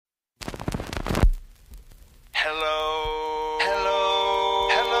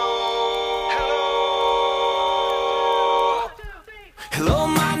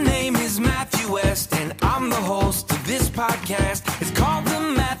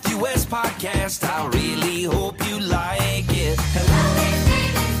podcast. I really hope you like it. Hello, his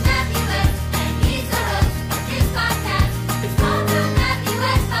name is Matthew West, and he's the host of his podcast. It's called the Matthew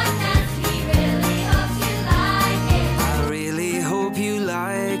West Podcast. He really hopes you like it. I really hope you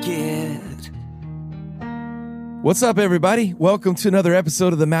like it. What's up, everybody? Welcome to another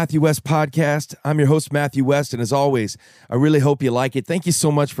episode of the Matthew West Podcast. I'm your host, Matthew West, and as always, I really hope you like it. Thank you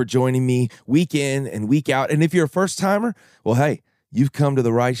so much for joining me week in and week out. And if you're a first-timer, well, hey, you've come to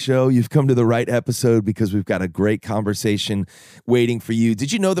the right show. You've come to the right episode because we've got a great conversation waiting for you.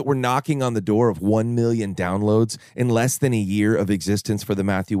 Did you know that we're knocking on the door of 1 million downloads in less than a year of existence for the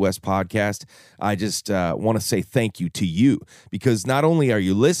Matthew West Podcast? I just want to say thank you to you because not only are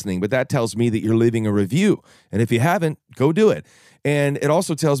you listening, but that tells me that you're leaving a review. And if you haven't, go do it. And it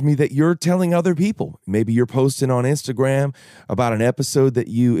also tells me that you're telling other people. Maybe you're posting on Instagram about an episode that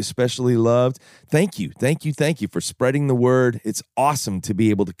you especially loved. Thank you for spreading the word. It's awesome to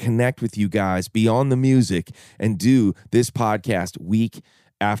be able to connect with you guys beyond the music and do this podcast week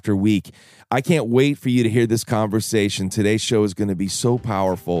after week. I can't wait for you to hear this conversation. Today's show is going to be so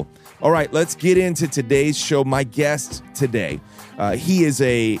powerful. All right, let's get into today's show. My guest today, he is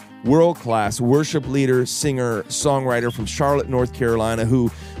a world-class worship leader, singer, songwriter from Charlotte, North Carolina, who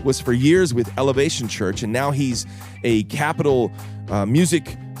was for years with Elevation Church, and now he's a Capitol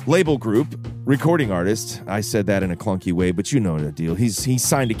music label group recording artist. I said that in a clunky way, but you know the deal. He's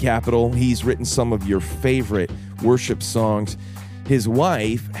signed to Capitol. He's written some of your favorite worship songs. His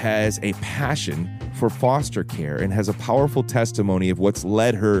wife has a passion for foster care and has a powerful testimony of what's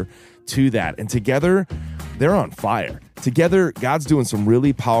led her to that. And together, they're on fire. Together, God's doing some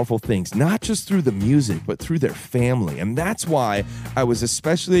really powerful things, not just through the music, but through their family. And that's why I was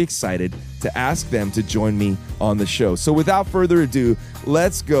especially excited to ask them to join me on the show. So without further ado,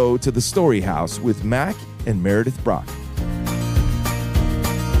 let's go to the Story House with Mack and Meredith Brock.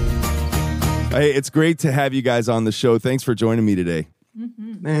 Hey, it's great to have you guys on the show. Thanks for joining me today.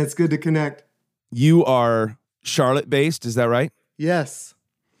 Mm-hmm. Man, it's good to connect. You are Charlotte-based, is that right? Yes.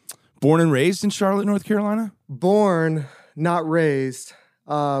 Born and raised in Charlotte, North Carolina? Born, not raised.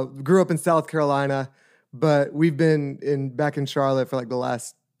 Grew up in South Carolina, but we've been back in Charlotte for like the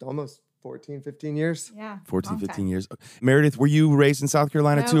last almost 14, 15 years. Yeah. 14, 15 years. Meredith, were you raised in South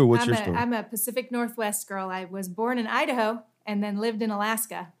Carolina too, or what's your story? I'm a Pacific Northwest girl. I was born in Idaho and then lived in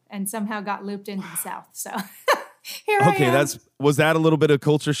Alaska and somehow got looped into the South. So here I am. Was that a little bit of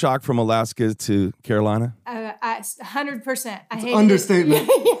culture shock from Alaska to Carolina? 100%. I hated Understatement.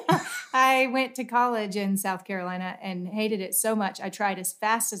 it. Yeah. I went to college in South Carolina and hated it so much. I tried as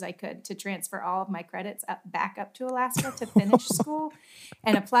fast as I could to transfer all of my credits back up to Alaska to finish school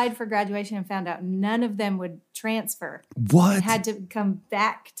and applied for graduation and found out none of them would transfer. What? And had to come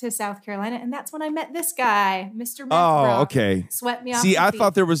back to South Carolina. And that's when I met this guy, Mr. Mack. Oh, okay. Swept me off. See, my I feet.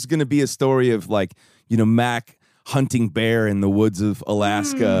 thought there was going to be a story of like, Mack hunting bear in the woods of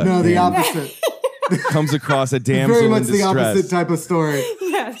Alaska. No, the opposite. Comes across a damsel Very much in distress. the opposite type of story.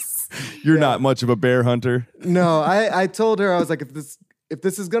 Yes. You're not much of a bear hunter. No, I told her, I was like, if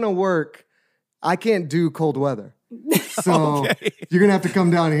this is going to work, I can't do cold weather. So you're going to have to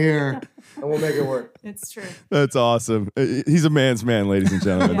come down here and we'll make it work. It's true. That's awesome. He's a man's man, ladies and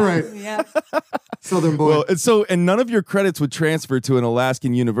gentlemen. Right. Yeah. Southern boy. Well, and none of your credits would transfer to an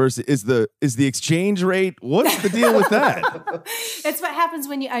Alaskan university. Is the exchange rate? What's the deal with that? It's what happens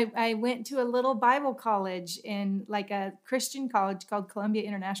when I went to a little Bible college in like a Christian college called Columbia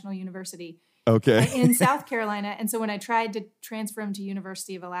International University. Okay. In South Carolina. And so when I tried to transfer them to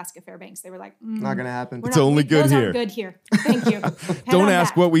University of Alaska Fairbanks, they were like, Not going to happen. It's only good those here. aren't good here. Thank you. Don't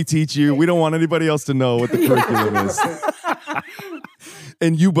ask what we teach you. We don't want anybody else to know what the curriculum is.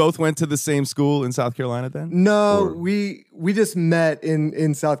 And you both went to the same school in South Carolina then? No, we just met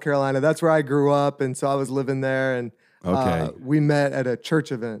in South Carolina. That's where I grew up. And so I was living there and we met at a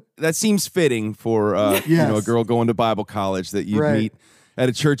church event. That seems fitting for Yes. a girl going to Bible college that you Right. meet at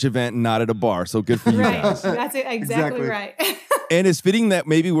a church event and not at a bar. So good for you Right. guys. That's it. Exactly right. And it's fitting that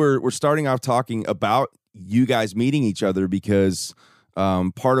maybe we're starting off talking about you guys meeting each other because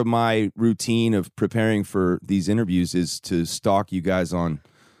part of my routine of preparing for these interviews is to stalk you guys on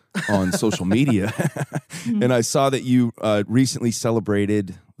social media. And I saw that you recently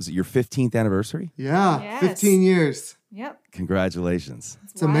celebrated, was it your 15th anniversary? Yeah, Yes. 15 years. Yep. Congratulations.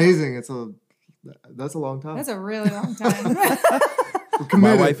 It's amazing. That's a long time. That's a really long time.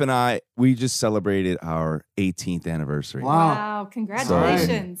 My wife and I, we just celebrated our 18th anniversary. Wow.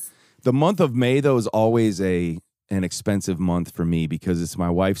 Congratulations. The month of May, though, is always an expensive month for me because it's my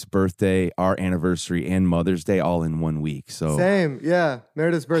wife's birthday, our anniversary, and Mother's Day all in 1 week. So Same, yeah.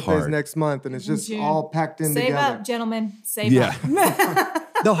 Meredith's birthday is Hard. next month, and it's just June. all packed in Save together. up, gentlemen. Save Yeah.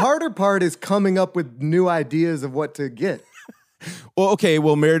 up. The harder part is coming up with new ideas of what to get. Well, okay.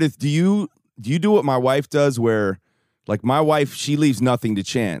 Well, Meredith, do you do what my wife does where, like, my wife, she leaves nothing to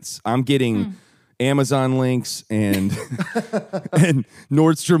chance. I'm getting Amazon links and and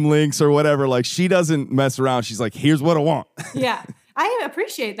Nordstrom links or whatever. Like, she doesn't mess around. She's like, here's what I want. Yeah. I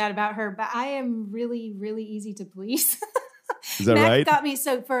appreciate that about her, but I am really, really easy to please. Is that Mack right? got me,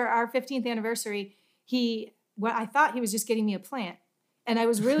 so for our 15th anniversary, I thought he was just getting me a plant. And I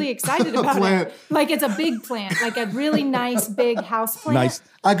was really excited about plant. it. Like, it's a big plant, like a really nice big house plant. Nice.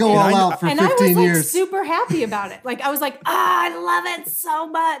 I go all out for And I 15 was like years. super happy about it. Like, I was like, I love it so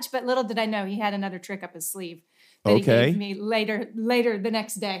much. But little did I know he had another trick up his sleeve that he Okay. gave me later the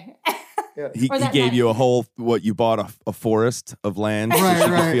next day. He Or that gave night. you a whole, you bought a forest of land so Right, she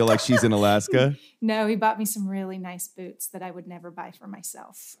could right. feel like she's in Alaska. No, he bought me some really nice boots that I would never buy for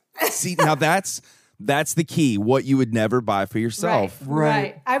myself. See, now that's the key. What you would never buy for yourself.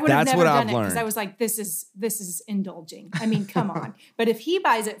 Right. I would have That's never what done I've it because learned. I was like, this is indulging. I mean, come on. But if he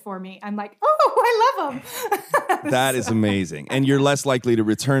buys it for me, I'm like, oh, I love him. That is amazing. And you're less likely to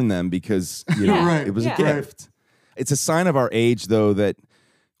return them because Yeah. Right. it was Yeah. a gift. It's a sign of our age, though, that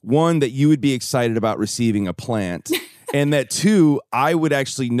one, that you would be excited about receiving a plant. And that two, I would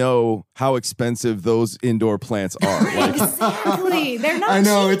actually know how expensive those indoor plants are. Like, Exactly. They're not I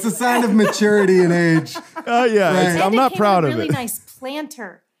know, cheap. it's a sign of maturity and age. oh yeah, Right. I'm And not it came proud with of a really it. nice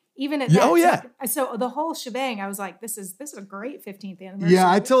planter. Even at Yeah, that. oh, yeah. So the whole shebang, I was like, this is a great 15th anniversary. Yeah,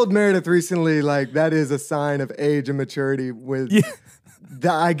 I told Meredith recently, like, that is a sign of age and maturity with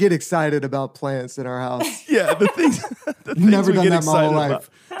that I get excited about plants in our house. Yeah, the things Never we done get that in my whole excited life.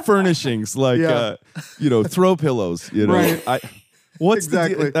 about. Furnishings like Yeah. throw pillows. You know, Right. what's the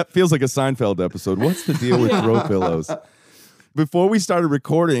Exactly. deal? That feels like a Seinfeld episode. What's the deal with throw pillows? Before we started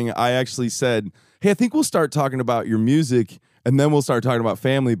recording, I actually said, "Hey, I think we'll start talking about your music, and then we'll start talking about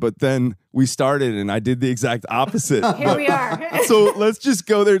family." But then we started, and I did the exact opposite. Here we are. So let's just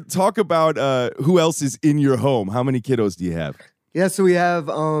go there. Talk about who else is in your home. How many kiddos do you have? Yeah, so we have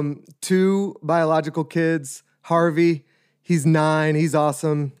 2 biological kids. Harvey, he's 9, he's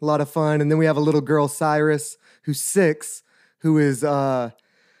awesome, a lot of fun. And then we have a little girl, Cyrus, who's 6, who is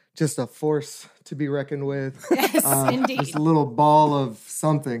just a force to be reckoned with. Yes, indeed. Just a little ball of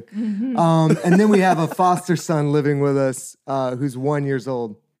something. And then we have a foster son living with us who's 1 year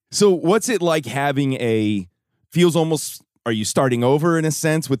old. So what's it like having feels almost, are you starting over in a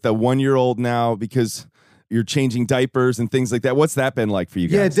sense with the 1-year-old now because you're changing diapers and things like that? What's that been like for you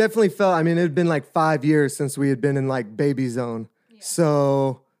guys? Yeah, it definitely felt, I mean, it had been like 5 years since we had been in like baby zone.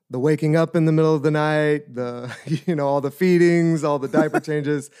 So the waking up in the middle of the night, all the feedings, all the diaper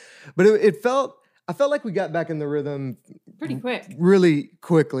changes. But I felt like we got back in the rhythm Pretty quick. really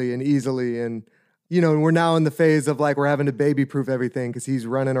quickly and easily. And, we're now in the phase of like, we're having to baby proof everything because he's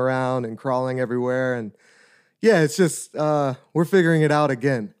running around and crawling everywhere. And yeah, it's just, we're figuring it out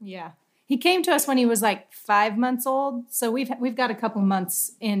again. Yeah. He came to us when he was like 5 months old. So we've got a couple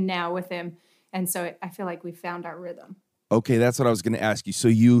months in now with him. And so I feel like we found our rhythm. Okay, that's what I was going to ask you. So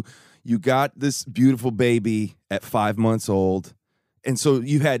you got this beautiful baby at 5 months old. And so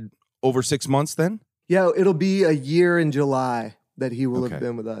you had over 6 months then? Yeah, it'll be a year in July that he will Okay. have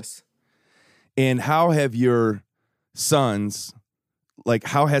been with us. And how have your sons, like,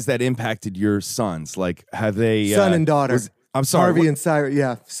 how has that impacted your sons? Like, have they... Son and daughter. I'm sorry. Harvey and Cyrus.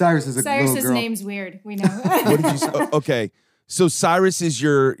 Yeah, Cyrus is a little Cyrus's girl. name's weird. We know. what did you say? Okay. So Cyrus is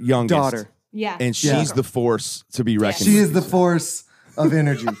your youngest. Daughter. Yeah. And she's the force to be reckoned She with. is the force of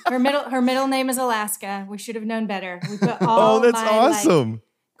energy. Her middle name is Alaska. We should have known better. We put all Oh, that's my, awesome.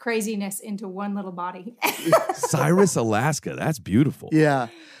 craziness into one little body. Cyrus, Alaska. That's beautiful. Yeah.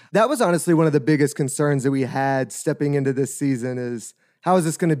 That was honestly one of the biggest concerns that we had stepping into this season is how is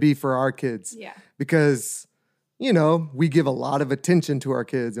this going to be for our kids? Yeah. Because, we give a lot of attention to our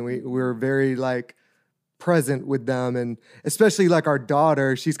kids and we're very like present with them. And especially like our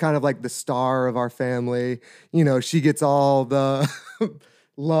daughter, she's kind of like the star of our family. She gets all the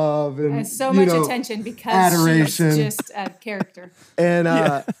love and So much attention because adoration. she's just a character. And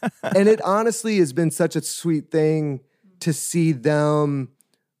and it honestly has been such a sweet thing to see them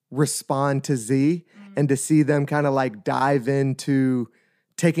respond to Z and to see them kind of like dive into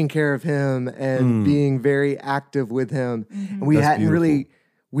taking care of him and being very active with him. And we That's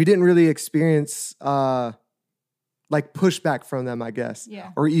we didn't really experience like pushback from them, I guess.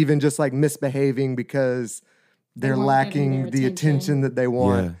 Yeah. Or even just like misbehaving because they're weren't lacking getting their the attention that they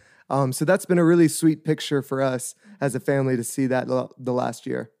want. So that's been a really sweet picture for us as a family to see that the last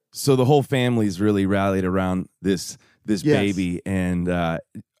year. So the whole family's really rallied around this Yes. baby. And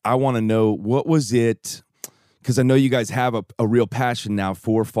I want to know, what was it because I know you guys have a real passion now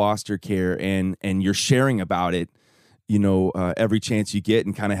for foster care, and you're sharing about it, every chance you get,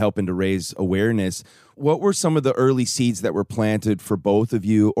 and kind of helping to raise awareness. What were some of the early seeds that were planted for both of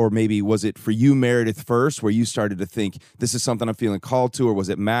you? Or maybe was it for you, Meredith, first, where you started to think, this is something I'm feeling called to? Or was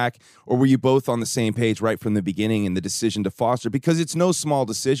it Mack? Or were you both on the same page right from the beginning in the decision to foster? Because it's no small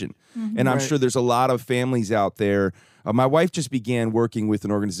decision. And I'm sure there's a lot of families out there. My wife just began working with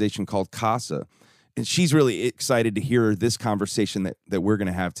an organization called CASA. And she's really excited to hear this conversation that we're going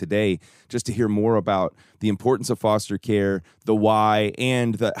to have today, just to hear more about the importance of foster care, the why,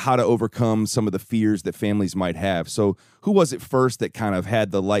 and how to overcome some of the fears that families might have. So who was it first that kind of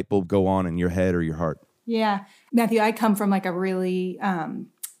had the light bulb go on in your head or your heart? Yeah. Matthew, I come from like a really,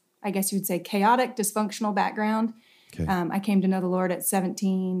 I guess you would say, chaotic, dysfunctional background. Okay. I came to know the Lord at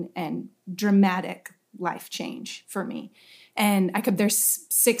 17, and dramatic life change for me. And there's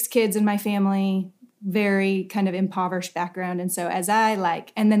 6 kids in my family, very kind of impoverished background. And so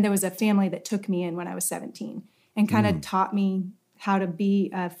and then there was a family that took me in when I was 17 and kind of taught me how to be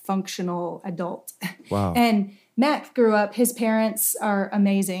a functional adult. Wow. And Mack grew up, his parents are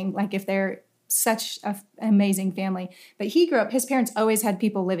amazing. Like, if they're such an amazing family, but he grew up, his parents always had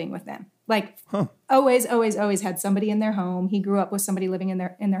people living with them. Like always had somebody in their home. He grew up with somebody living in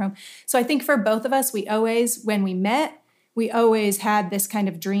their home. So I think for both of us, when we met, we always had this kind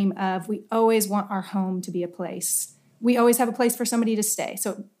of dream of, we always want our home to be a place. We always have a place for somebody to stay.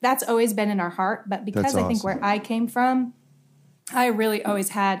 So that's always been in our heart. But because I think where I came from, I really always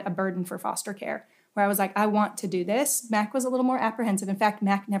had a burden for foster care, where I was like, I want to do this. Mack was a little more apprehensive. In fact,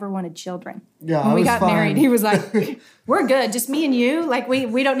 Mack never wanted children. Yeah, when we got married, he was like, we're good, just me and you. Like,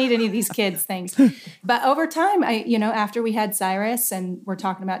 we don't need any of these kids things. But over time, after we had Cyrus and we're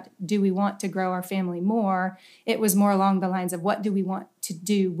talking about, do we want to grow our family more? It was more along the lines of, what do we want to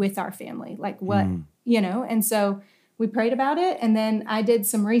do with our family? Like, what, and so we prayed about it. And then I did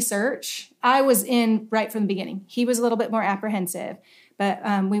some research. I was in right from the beginning. He was a little bit more apprehensive, but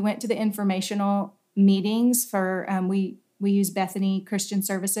we went to the informational meetings for we use Bethany Christian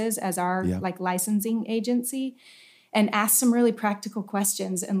Services as our licensing agency, and asked some really practical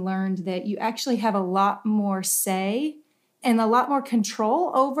questions, and learned that you actually have a lot more say and a lot more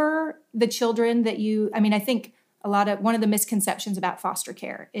control over the children that I think one of the misconceptions about foster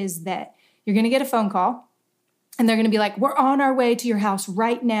care is that you're going to get a phone call and they're going to be like, we're on our way to your house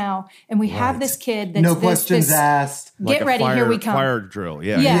right now, and we have this kid that's no questions asked. Get ready, here we come. Fire drill,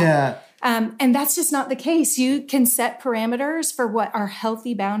 yeah. And that's just not the case. You can set parameters for what are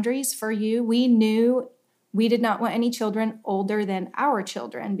healthy boundaries for you. We knew we did not want any children older than our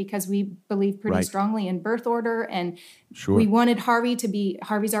children, because we believe pretty strongly in birth order. And we wanted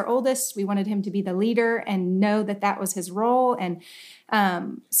Harvey's our oldest. We wanted him to be the leader and know that was his role. And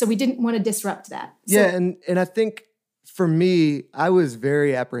so we didn't want to disrupt that. And I think for me, I was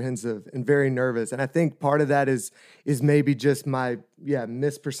very apprehensive and very nervous. And I think part of that is maybe just my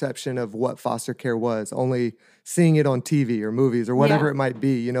misperception of what foster care was, only seeing it on TV or movies or whatever it might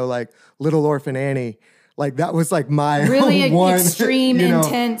be, like Little Orphan Annie. Like, that was like my really one, extreme,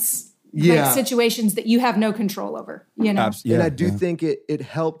 intense situations that you have no control over, And I do think it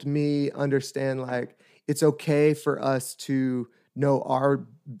helped me understand, like, it's okay for us to know our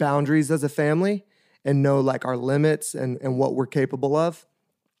boundaries as a family and know, like, our limits and what we're capable of.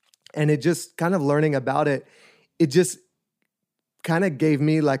 And it just kind of learning about it just kind of gave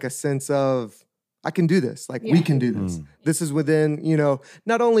me like a sense of, I can do this. Like, we can do this. This is within,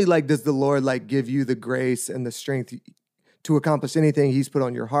 not only like does the Lord like give you the grace and the strength to accomplish anything he's put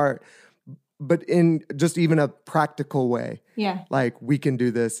on your heart, but in just even a practical way. Yeah. Like, we can do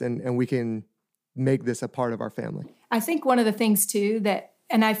this and we can make this a part of our family. I think one of the things too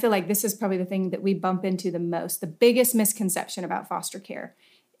and I feel like this is probably the thing that we bump into the most, the biggest misconception about foster care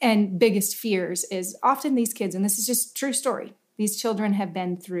and biggest fears is often these kids, and this is just true story, these children have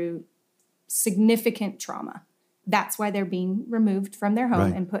been through significant trauma. That's why they're being removed from their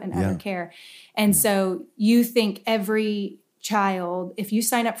home and put in other care. And so you think every child, if you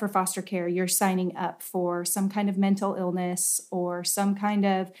sign up for foster care, you're signing up for some kind of mental illness or some kind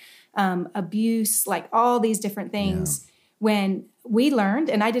of abuse, like all these different things. When we learned,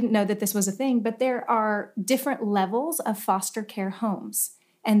 and I didn't know that this was a thing, but there are different levels of foster care homes.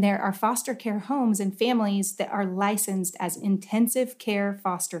 And there are foster care homes and families that are licensed as intensive care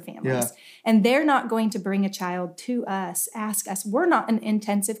foster families. Yeah. And they're not going to bring a child to us, ask us. We're not an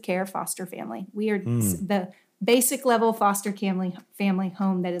intensive care foster family. We are the basic level foster family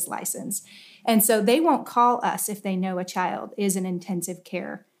home that is licensed. And so they won't call us if they know a child is an intensive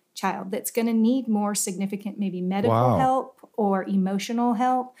care child that's going to need more significant maybe medical help or emotional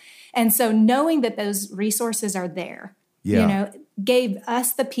help. And so knowing that those resources are there, Yeah. gave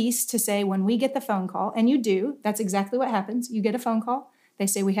us the peace to say when we get the phone call, and you do, that's exactly what happens. You get a phone call. They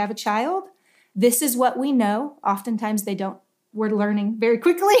say, we have a child. This is what we know. Oftentimes they don't. We're learning very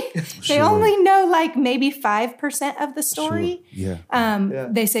quickly. They Sure. only know like maybe 5% of the story. Sure. Yeah.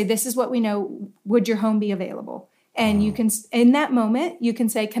 They say, this is what we know. Would your home be available? And you can, in that moment, you can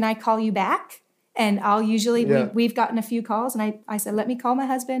say, can I call you back? And I'll usually, we've gotten a few calls, and I said, let me call my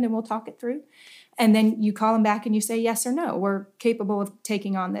husband and we'll talk it through. And then you call him back and you say, yes or no, we're capable of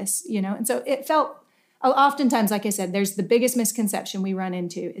taking on this, And so it felt, oftentimes, like I said, there's the biggest misconception we run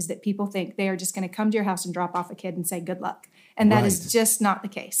into is that people think they are just going to come to your house and drop off a kid and say, good luck. And that is just not the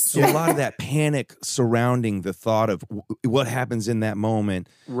case. So a lot of that panic surrounding the thought of what happens in that moment,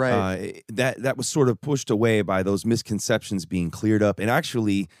 Right. That was sort of pushed away by those misconceptions being cleared up. And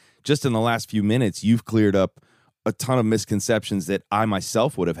actually, just in the last few minutes, you've cleared up a ton of misconceptions that I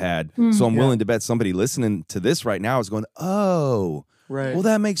myself would have had. So I'm willing to bet somebody listening to this right now is going, oh, Right. well,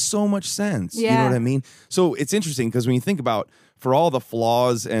 that makes so much sense. You know Yeah. what I mean? So it's interesting because when you think about, for all the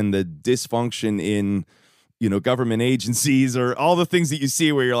flaws and the dysfunction in, government agencies or all the things that you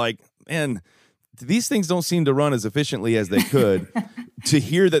see where you're like, man, these things don't seem to run as efficiently as they could, to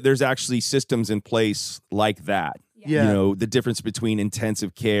hear that there's actually systems in place like that. Yeah. The difference between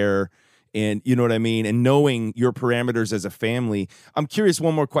intensive care and, you know what I mean? And knowing your parameters as a family. I'm curious,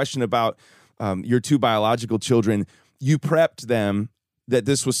 one more question about your two biological children. You prepped them that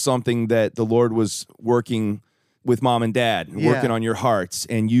this was something that the Lord was working with mom and dad, and working on your hearts.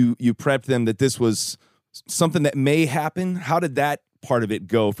 And you prepped them that this was something that may happen. How did that part of it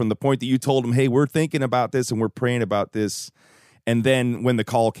go from the point that you told them, hey, we're thinking about this and we're praying about this, and then when the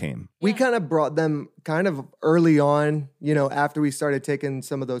call came? We kind of brought them kind of early on, after we started taking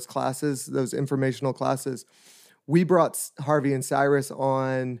some of those classes, those informational classes. We brought Harvey and Cyrus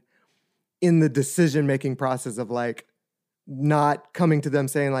on in the decision-making process of like not coming to them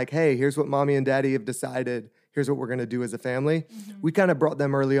saying like, hey, here's what mommy and daddy have decided. Here's what we're going to do as a family. We kind of brought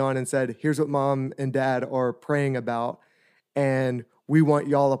them early on and said, here's what mom and dad are praying about. And we want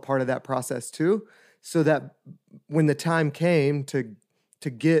y'all a part of that process too. So that when the time came to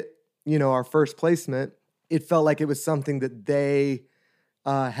get, our first placement, it felt like it was something that they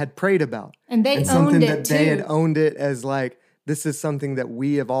had prayed about. And they something owned that it they too. had owned it as like, this is something that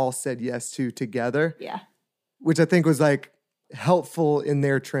we have all said yes to together. Yeah. Which I think was like helpful in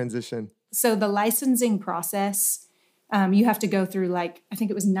their transition. So the licensing process, you have to go through I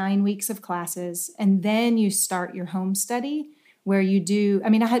think it was 9 weeks of classes, and then you start your home study where you do,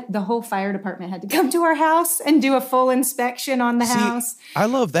 the whole fire department had to come to our house and do a full inspection on the house. I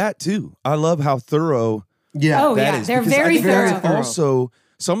love that too. I love how thorough Yeah. Oh, that yeah, is. they're because I very think that's thorough. Also,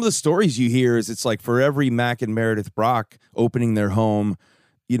 some of the stories you hear is it's like for every Mack and Meredith Brock opening their home,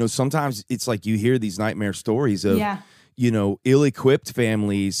 sometimes it's like you hear these nightmare stories of, ill-equipped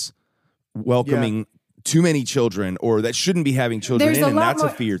families welcoming too many children, or that shouldn't be having children There's in, a and lot that's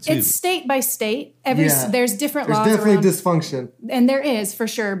more, a fear too. It's state by state. Yeah. There's different There's laws definitely around. dysfunction. And there is, for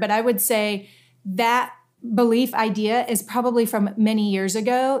sure. But I would say that belief idea is probably from many years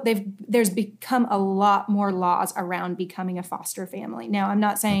ago. There's become a lot more laws around becoming a foster family. Now, I'm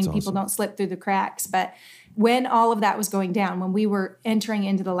not saying That's people awesome. don't slip through the cracks, but when all of that was going down, when we were entering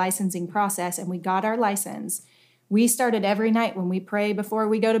into the licensing process and we got our license, we started every night when we pray before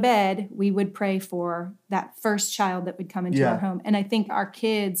we go to bed, we would pray for that first child that would come into our home. And I think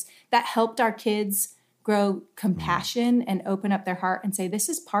that helped our kids grow compassion and open up their heart and say, this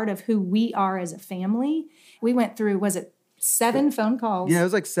is part of who we are as a family. We went through, was it 7 phone calls? Yeah, it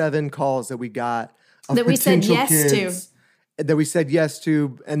was like 7 calls that we got of That we said potential yes kids that we said yes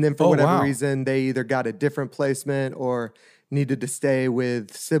to, and then for whatever wow. reason, they either got a different placement or needed to stay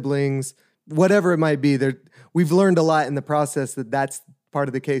with siblings, whatever it might be. We've learned a lot in the process that's part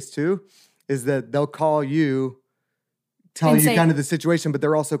of the case too, is that they'll call you, tell And you say- kind of the situation, but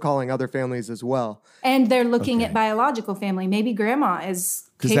they're also calling other families as well. And they're looking Okay. at biological family. Maybe grandma is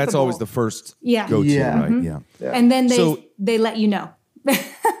Because that's always the capable. first Yeah. go-to, Yeah. right? Yeah. And then So- they let you know.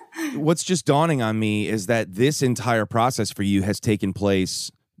 What's just dawning on me is that this entire process for you has taken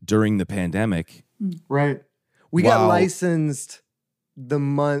place during the pandemic. Right. We got Wow. licensed the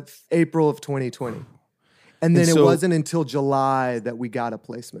month April of 2020. And then And it so- wasn't until July that we got a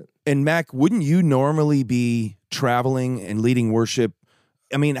placement. And Mack, wouldn't you normally be traveling and leading worship?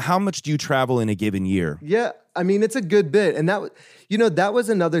 I mean, how much do you travel in a given year? Yeah, I mean, it's a good bit. And that was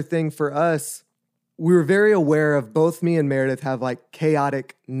another thing for us. We were very aware of, both me and Meredith have like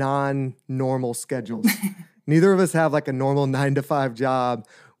chaotic, non-normal schedules. Neither of us have like a normal 9-to-5 job.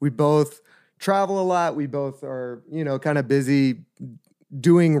 We both travel a lot. We both are, kind of busy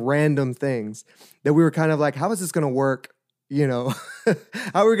doing random things that we were kind of like, how is this going to work? How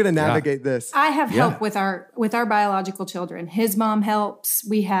are we going to navigate this? I have help with our biological children. His mom helps.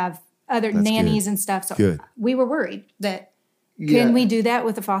 We have other nannies and stuff. So we were worried that can we do that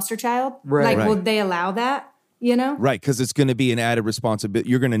with a foster child? Right. Like, will they allow that? Right, because it's going to be an added responsibility.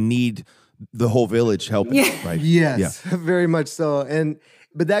 You're going to need the whole village helping. Yeah. Right? Yes, very much so.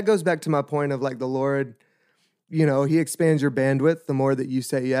 But that goes back to my point of like the Lord, he expands your bandwidth the more that you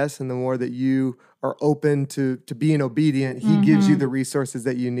say yes, and the more that you are open to being obedient. He gives you the resources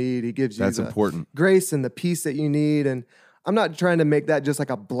that you need. He gives you That's the important. grace and the peace that you need. And I'm not trying to make that just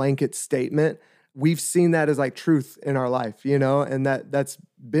like a blanket statement. We've seen that as like truth in our life, and that's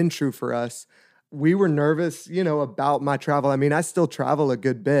been true for us. We were nervous, about my travel. I mean, I still travel a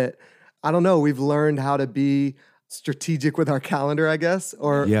good bit. I don't know. We've learned how to be strategic with our calendar, I guess,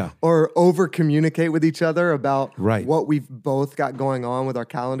 or over communicate with each other about what we've both got going on with our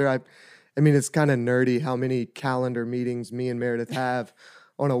calendar. I mean, it's kind of nerdy how many calendar meetings me and Meredith have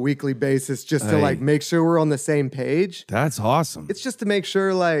on a weekly basis just to like make sure we're on the same page. That's awesome. It's just to make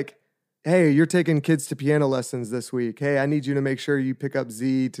sure like, hey, you're taking kids to piano lessons this week. Hey, I need you to make sure you pick up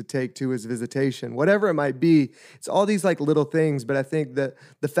Z to take to his visitation. Whatever it might be. It's all these like little things, but I think that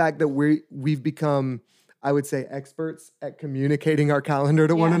the fact that we've become, I would say, experts at communicating our calendar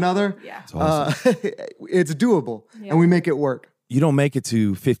to one another. Yeah. That's awesome. It's doable and we make it work. You don't make it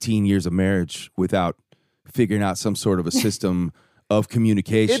to 15 years of marriage without figuring out some sort of a system of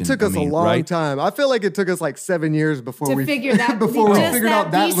communication. It took us a long time. I feel like it took us like 7 years before we figure that before we just figured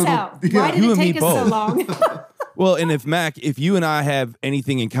out that piece little. out. Why did You it and me take us so both. long? Well, and if Mac, if you and I have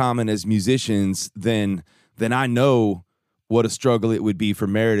anything in common as musicians, then I know what a struggle it would be for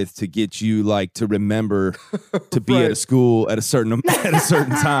Meredith to get you like to remember to be at a school at a certain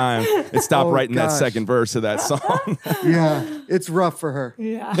time and stop writing that second verse of that song. Yeah, it's rough for her.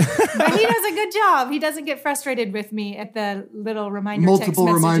 Yeah. But he does a good job. He doesn't get frustrated with me at the little reminder Multiple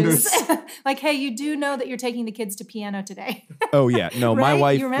text messages. reminders. Like, hey, you do know that you're taking the kids to piano today. Oh yeah, no, my Right?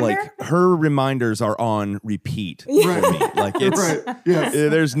 wife, You remember? like her reminders are on repeat for me. Like it's Right. Yes.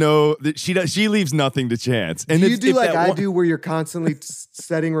 there's no she leaves nothing to chance. And Do you if- do if like that I one- do, where you're constantly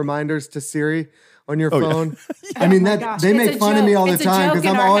setting reminders to Siri on your phone? I mean, my that gosh, they it's make a fun of me joke. all the It's a time joke because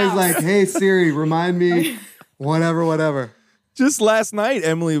in I'm our always house. like, "Hey Siri, remind me, whatever." Just last night,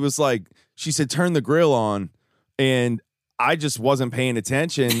 Emily was like, she said, turn the grill on. And I just wasn't paying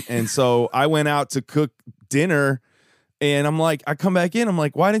attention. And so I went out to cook dinner. And I'm like, I come back in. I'm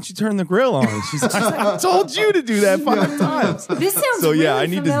like, why didn't you turn the grill on? And she's like, I told you to do that 5 times. This sounds So, yeah, really I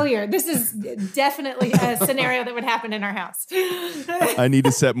need to- familiar. This is definitely a scenario that would happen in our house. I need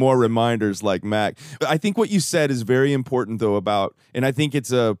to set more reminders like Mac. I think what you said is very important, though, about, and I think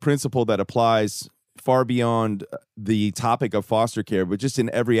it's a principle that applies far beyond the topic of foster care, but just in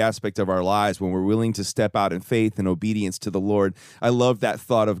every aspect of our lives when we're willing to step out in faith and obedience to the Lord. I love that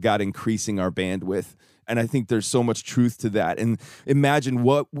thought of God increasing our bandwidth. And I think there's so much truth to that. And imagine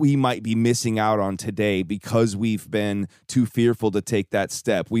what we might be missing out on today because we've been too fearful to take that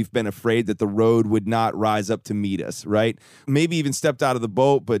step. We've been afraid that the road would not rise up to meet us, right? Maybe even stepped out of the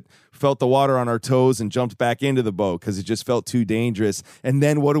boat, but felt the water on our toes and jumped back into the boat because it just felt too dangerous. And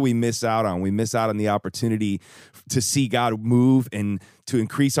then what do we miss out on? We miss out on the opportunity to see God move and to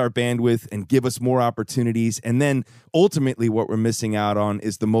increase our bandwidth and give us more opportunities. And then ultimately what we're missing out on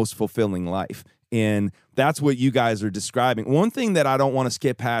is the most fulfilling life. And that's what you guys are describing. One thing that I don't want to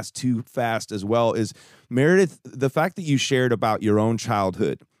skip past too fast as well is, Meredith, the fact that you shared about your own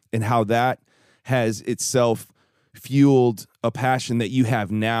childhood and how that has itself fueled a passion that you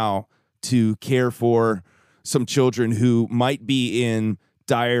have now to care for some children who might be in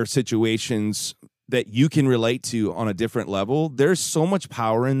dire situations that you can relate to on a different level. There's so much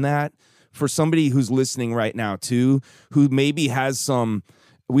power in that for somebody who's listening right now too, who maybe has some.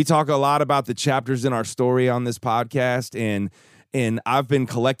 We talk a lot about the chapters in our story on this podcast, and I've been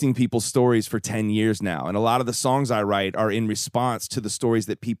collecting people's stories for 10 years now. And a lot of the songs I write are in response to the stories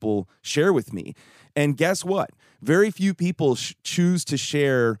that people share with me. And guess what? Very few people choose to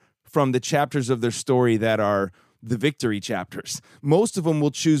share from the chapters of their story that are the victory chapters. Most of them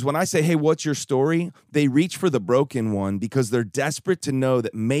will choose, when I say, hey, what's your story? They reach for the broken one because they're desperate to know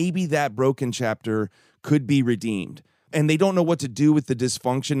that maybe that broken chapter could be redeemed. And they don't know what to do with the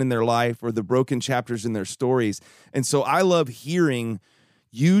dysfunction in their life or the broken chapters in their stories. And so I love hearing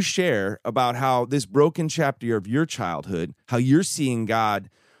you share about how this broken chapter of your childhood, how you're seeing God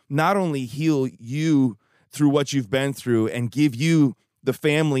not only heal you through what you've been through and give you the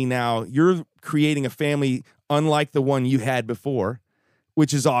family now. You're creating a family unlike the one you had before,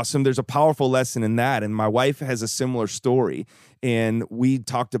 which is awesome. There's a powerful lesson in that. And my wife has a similar story. And we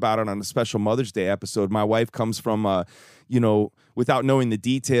talked about it on a special Mother's Day episode. My wife comes from, without knowing the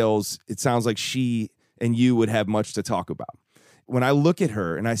details, it sounds like she and you would have much to talk about. When I look at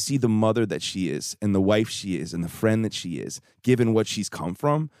her and I see the mother that she is and the wife she is and the friend that she is, given what she's come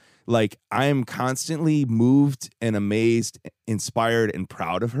from, like I am constantly moved and amazed, inspired and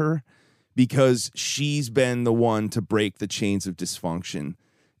proud of her because she's been the one to break the chains of dysfunction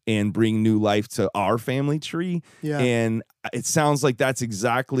and bring new life to our family tree. Yeah. And it sounds like that's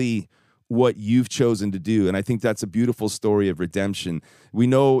exactly what you've chosen to do. And I think that's a beautiful story of redemption. We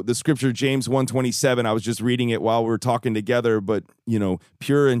know the scripture, James 1:27, I was just reading it while we were talking together, but,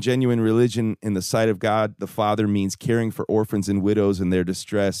 pure and genuine religion in the sight of God the Father means caring for orphans and widows in their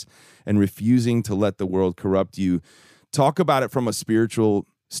distress and refusing to let the world corrupt you. Talk about it from a spiritual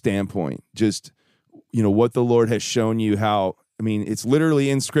standpoint, just, what the Lord has shown you, how, it's literally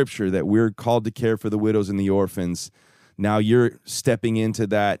in scripture that we're called to care for the widows and the orphans. Now you're stepping into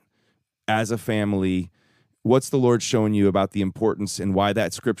that as a family. What's the Lord showing you about the importance and why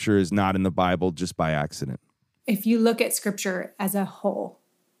that scripture is not in the Bible just by accident? If you look at scripture as a whole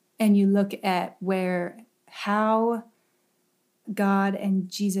and you look at how God and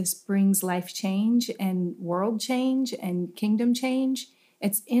Jesus brings life change and world change and kingdom change,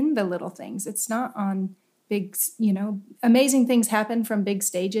 it's in the little things. It's not on big, amazing things happen from big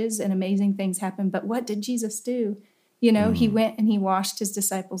stages and amazing things happen. But what did Jesus do? He went and he washed his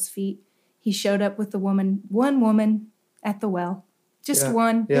disciples' feet. He showed up with one woman at the well, just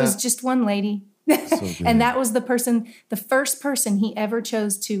one. Yeah. It was just one lady. And that was the first person he ever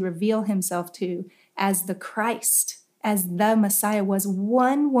chose to reveal himself to as the Christ, as the Messiah, was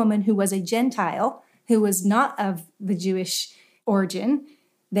one woman who was a Gentile, who was not of the Jewish origin,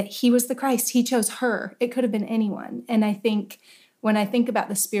 that he was the Christ. He chose her. It could have been anyone. And I think when I think about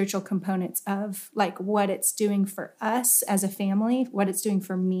the spiritual components of like what it's doing for us as a family, what it's doing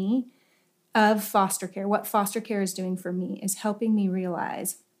for me, of foster care, what foster care is doing for me is helping me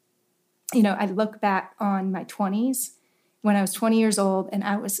realize, I look back on my 20s when I was 20 years old and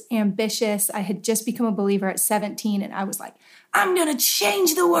I was ambitious. I had just become a believer at 17 and I was like, I'm going to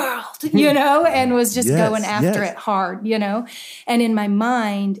change the world, and was just going after it hard, And in my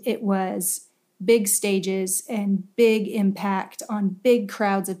mind, it was big stages and big impact on big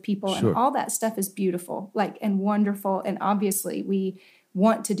crowds of people. Sure. And all that stuff is beautiful, and wonderful. And obviously we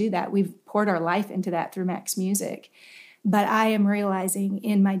want to do that. We've poured our life into that through Mack's music. But I am realizing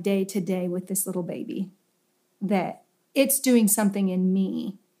in my day to day with this little baby that it's doing something in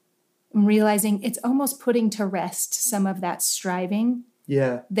me. I'm realizing it's almost putting to rest some of that striving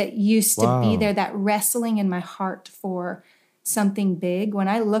that used to be there, that wrestling in my heart for something big. When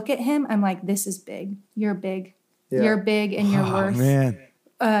I look at him, I'm like, this is big. You're big. Yeah. You're big and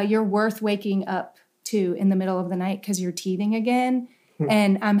you're you're worth waking up to in the middle of the night because you're teething again.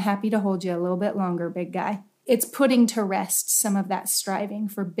 And I'm happy to hold you a little bit longer, big guy. It's putting to rest some of that striving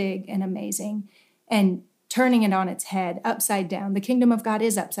for big and amazing and turning it on its head, upside down. The kingdom of God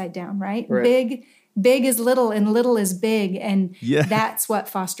is upside down, right? Big is little and little is big. And that's what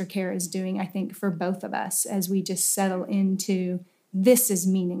foster care is doing, I think, for both of us as we just settle into this is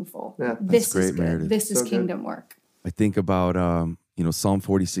meaningful. Yeah, this is good. Meredith. This is kingdom work. I think about, Psalm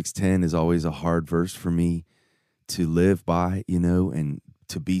 46:10 is always a hard verse for me to live by, and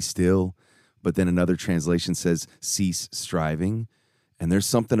to be still. But then another translation says, cease striving. And there's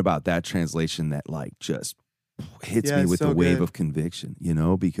something about that translation that just hits me with a wave of conviction,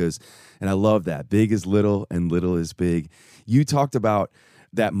 because, and I love that. Big is little and little is big. You talked about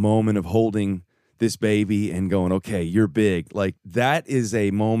that moment of holding this baby and going, okay, you're big. Like that is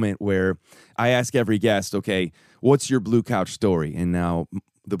a moment where I ask every guest, okay, what's your blue couch story? And now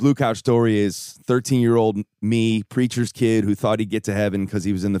the blue couch story is 13-year-old me, preacher's kid who thought he'd get to heaven because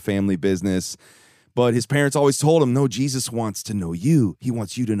he was in the family business. But his parents always told him, no, Jesus wants to know you. He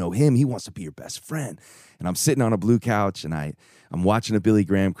wants you to know him. He wants to be your best friend. And I'm sitting on a blue couch and I'm watching a Billy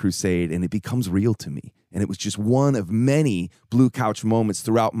Graham crusade and it becomes real to me. And it was just one of many blue couch moments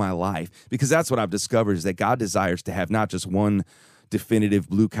throughout my life, because that's what I've discovered is that God desires to have not just one definitive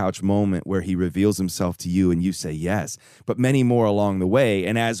blue couch moment where he reveals himself to you and you say yes, but many more along the way.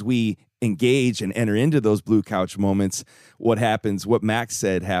 And as we engage and enter into those blue couch moments, what happens, what Max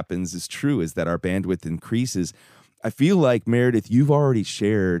said happens is true, is that our bandwidth increases. I feel like, Meredith, you've already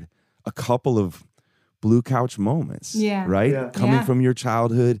shared a couple of blue couch moments, right? Yeah. Coming from your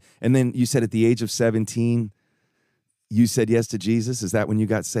childhood. And then you said at the age of 17, you said yes to Jesus. Is that when you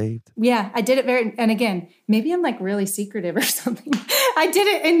got saved? Yeah, I did it and again, maybe I'm really secretive or something. I did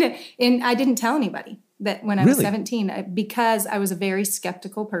it and I didn't tell anybody. that when I was Really? 17, because I was a very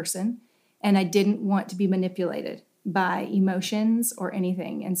skeptical person and I didn't want to be manipulated by emotions or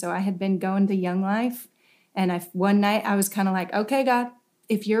anything. And so I had been going to Young Life, and one night I was kind of like, okay, God,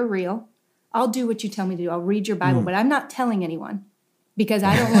 if you're real, I'll do what you tell me to do. I'll read your Bible, but I'm not telling anyone because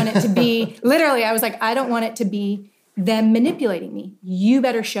I don't want it to be, literally, I was like, I don't want it to be them manipulating me. You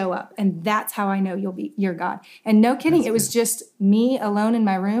better show up. And that's how I know you're God. And no kidding, it was just me alone in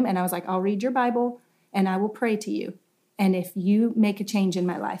my room. And I was like, I'll read your Bible and I will pray to you. And if you make a change in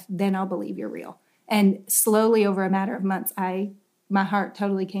my life, then I'll believe you're real. And slowly over a matter of months, my heart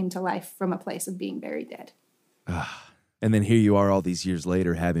totally came to life from a place of being very dead. And then here you are all these years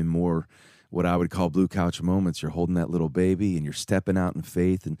later having more what I would call blue couch moments. You're holding that little baby and you're stepping out in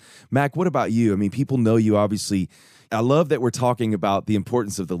faith. And Mack, what about you? I mean, people know you obviously. I love that we're talking about the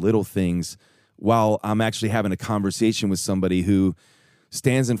importance of the little things while I'm actually having a conversation with somebody who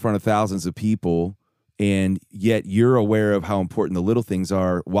stands in front of thousands of people, and yet you're aware of how important the little things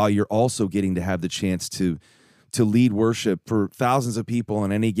are while you're also getting to have the chance to lead worship for thousands of people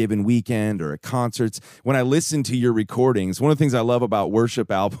on any given weekend or at concerts. When I listen to your recordings, one of the things I love about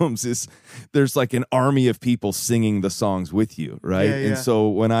worship albums is there's like an army of people singing the songs with you, right? Yeah, yeah. And so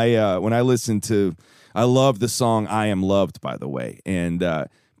when I listen to, I love the song "I Am Loved," by the way, and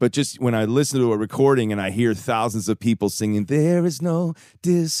but just when I listen to a recording and I hear thousands of people singing "There is no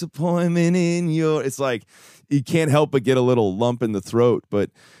disappointment in your," it's like you can't help but get a little lump in the throat. But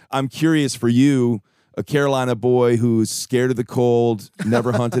I'm curious for you, a Carolina boy who's scared of the cold,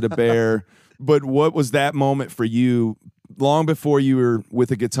 never hunted a bear. But what was that moment for you long before you were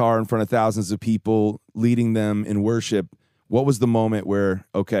with a guitar in front of thousands of people, leading them in worship? What was the moment where,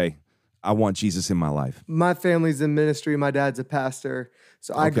 okay, I want Jesus in my life? My family's in ministry. My dad's a pastor.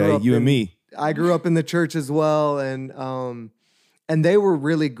 So I grew Okay, up you and me. I grew up in the church as well. And they were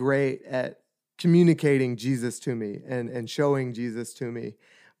really great at communicating Jesus to me and showing Jesus to me.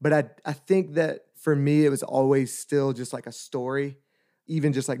 But I think that for me, it was always still just like a story,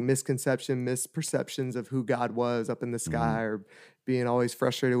 even just like misperceptions of who God was up in the sky, or being always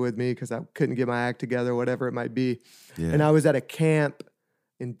frustrated with me because I couldn't get my act together, whatever it might be. Yeah. And I was at a camp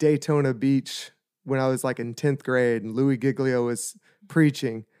in Daytona Beach when I was like in 10th grade, and Louis Giglio was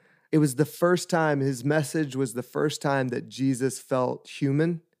preaching. It was the first time, his message was the first time that Jesus felt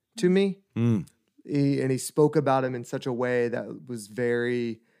human to me. He spoke about him in such a way that was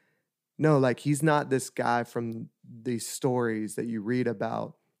very, no, like he's not this guy from these stories that you read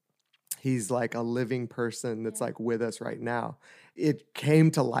about. He's like a living person that's like with us right now. It came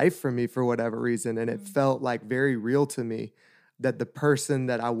to life for me for whatever reason, and it felt like very real to me that the person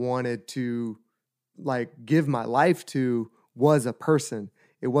that I wanted to like give my life to was a person.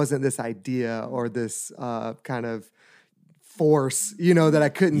 It wasn't this idea or this kind of force, that I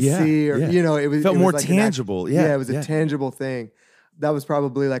couldn't see, or it felt was more like tangible. It was a tangible thing. That was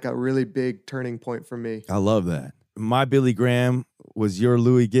probably like a really big turning point for me. I love that. My Billy Graham was your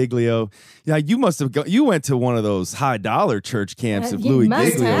Louis Giglio. Yeah, you must have you went to one of those high dollar church camps of You Louis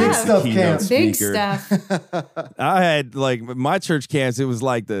must Giglio have. was the Big stuff keynote camp. Big speaker. stuff. I had like my church camps. It was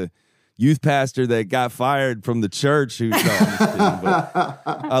like the youth pastor that got fired from the church. Who, no, I'm just kidding, but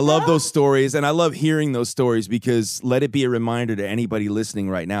I love those stories, and I love hearing those stories because let it be a reminder to anybody listening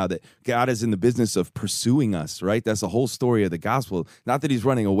right now that God is in the business of pursuing us. Right, that's the whole story of the gospel. Not that He's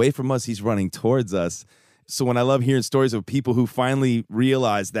running away from us; He's running towards us. So when I love hearing stories of people who finally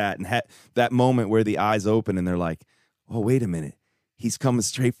realize that and had that moment where the eyes open and they're like, "Oh, wait a minute, He's coming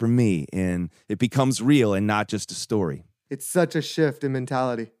straight for me," and it becomes real and not just a story. It's such a shift in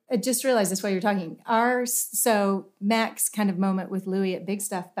mentality. I just realized that's why you're talking. So Mack's kind of moment with Louis at Big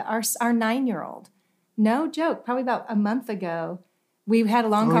Stuff, but our 9-year-old, no joke, probably about a month ago, we had a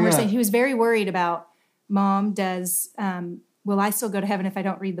long conversation. Yeah. He was very worried about, Mom, will I still go to heaven if I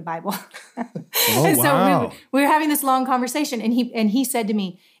don't read the Bible? And so wow. we were having this long conversation, and he said to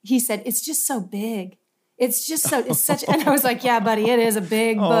me, it's just so big. It's such, and I was like, yeah, buddy, it is a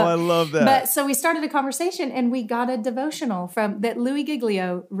big book. Oh, I love that. But so we started a conversation, and we got a devotional that Louis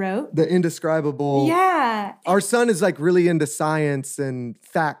Giglio wrote. The indescribable. Yeah. Our son is like really into science and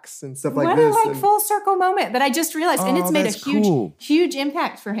facts and stuff like What this. a full circle moment that I just realized. And Oh, it's made a that's cool. huge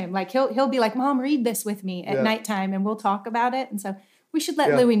impact for him. Like he'll be like, Mom, read this with me at Yeah. nighttime, and we'll talk about it. And so we should let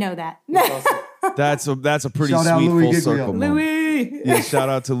Yeah. Louis know that. That's awesome. That's a pretty Shout out sweet Louis full Giglio. circle moment. Louis. Yeah, shout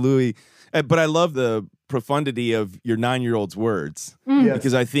out to Louis. But I love the profundity of your 9-year-old's words Yes.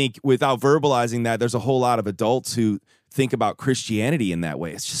 because I think without verbalizing that, there's a whole lot of adults who think about Christianity in that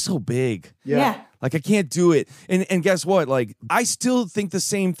way. It's just so big. Yeah. Like I can't do it. And guess what? Like I still think the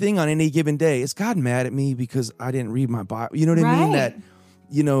same thing on any given day. Is God mad at me because I didn't read my Bible? You know what I mean? Right.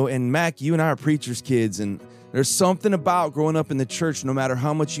 And Mack, you and I are preachers' kids, and there's something about growing up in the church, no matter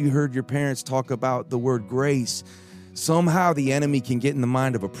how much you heard your parents talk about the word grace, somehow the enemy can get in the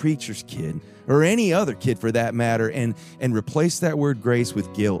mind of a preacher's kid, or any other kid for that matter, and replace that word grace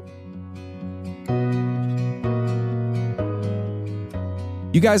with guilt.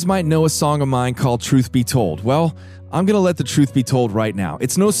 You guys might know a song of mine called Truth Be Told. Well, I'm going to let the truth be told right now.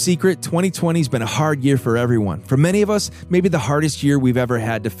 It's no secret, 2020's been a hard year for everyone. For many of us, maybe the hardest year we've ever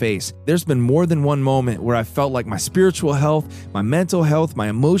had to face. There's been more than one moment where I felt like my spiritual health, my mental health, my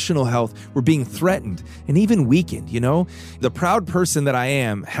emotional health were being threatened and even weakened, The proud person that I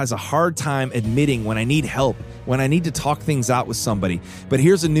am has a hard time admitting when I need help, when I need to talk things out with somebody. But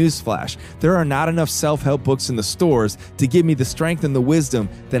here's a newsflash. There are not enough self-help books in the stores to give me the strength and the wisdom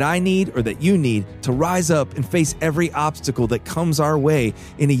that I need or that you need to rise up and face every obstacle that comes our way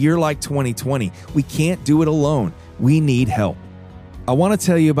in a year like 2020. We can't do it alone. We need help. I want to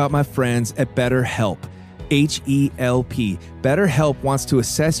tell you about my friends at BetterHelp. H-E-L-P. BetterHelp wants to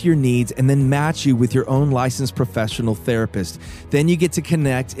assess your needs and then match you with your own licensed professional therapist. Then you get to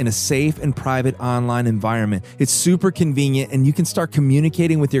connect in a safe and private online environment. It's super convenient, and you can start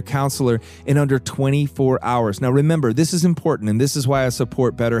communicating with your counselor in under 24 hours. Now remember, this is important, and this is why I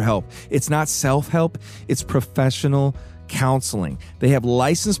support BetterHelp. It's not self-help, it's professional counseling. They have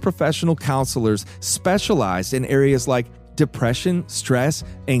licensed professional counselors specialized in areas like depression, stress,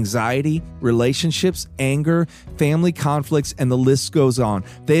 anxiety, relationships, anger, family conflicts, and the list goes on.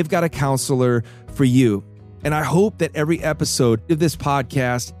 They've got a counselor for you. And I hope that every episode of this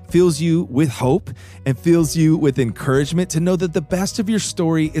podcast fills you with hope and fills you with encouragement to know that the best of your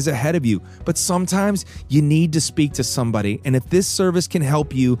story is ahead of you. But sometimes you need to speak to somebody. And if this service can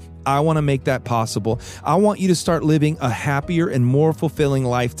help you, I want to make that possible. I want you to start living a happier and more fulfilling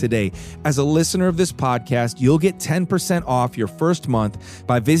life today. As a listener of this podcast, you'll get 10% off your first month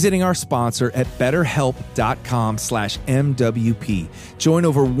by visiting our sponsor at betterhelp.com/MWP. Join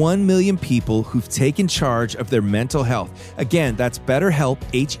over 1 million people who've taken charge of their mental health. Again, that's BetterHelp,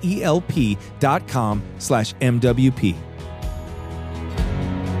 HELP.com/MWP.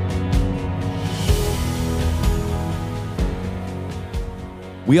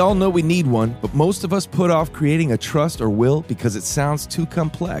 We all know we need one, but most of us put off creating a trust or will because it sounds too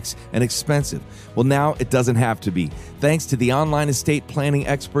complex and expensive. Well, now it doesn't have to be, thanks to the online estate planning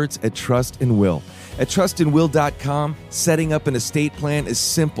experts at Trust and Will. At trustandwill.com, setting up an estate plan is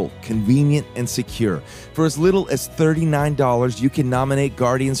simple, convenient, and secure. For as little as $39, you can nominate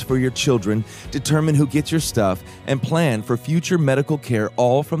guardians for your children, determine who gets your stuff, and plan for future medical care,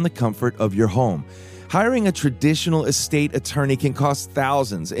 all from the comfort of your home. Hiring a traditional estate attorney can cost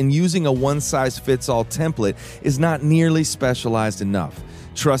thousands, and using a one-size-fits-all template is not nearly specialized enough.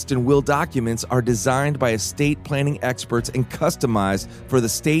 Trust and Will documents are designed by estate planning experts and customized for the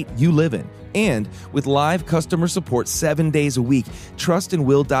state you live in. And with live customer support 7 days a week,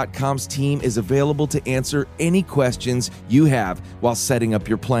 trustandwill.com's team is available to answer any questions you have while setting up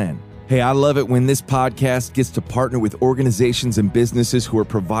your plan. Hey, I love it when this podcast gets to partner with organizations and businesses who are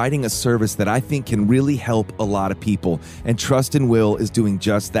providing a service that I think can really help a lot of people. And Trust and Will is doing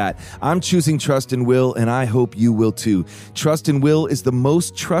just that. I'm choosing Trust and Will, and I hope you will too. Trust and Will is the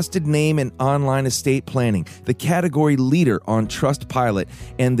most trusted name in online estate planning, the category leader on Trustpilot,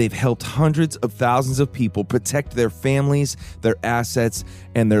 and they've helped hundreds of thousands of people protect their families, their assets,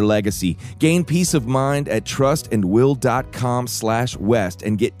 and their legacy. Gain peace of mind at trustandwill.com/west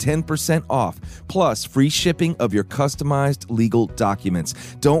and get 10% off, plus free shipping of your customized legal documents.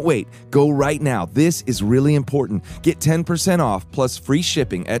 Don't wait. Go right now. This is really important. Get 10% off plus free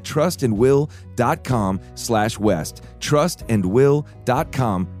shipping at trustandwill.com/west.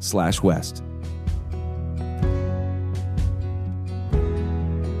 trustandwill.com/west.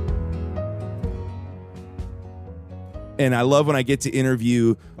 And I love when I get to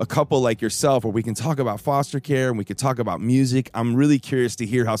interview a couple like yourself where we can talk about foster care and we can talk about music. I'm really curious to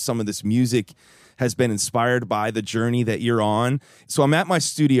hear how some of this music has been inspired by the journey that you're on. So I'm at my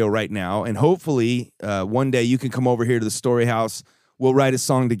studio right now, and hopefully one day you can come over here to the Story House. We'll write a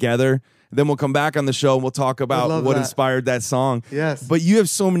song together. Then we'll come back on the show and we'll talk about what inspired that song. Yes. But you have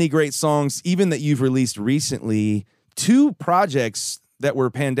so many great songs, even that you've released recently. 2 projects that were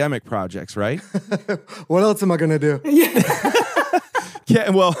pandemic projects, right? What else am I going to do? Yeah,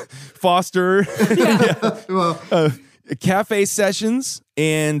 well, Foster, Well, Cafe Sessions,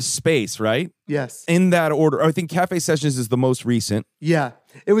 and Space, right? yes. In that order. I think Cafe Sessions is the most recent. Yeah.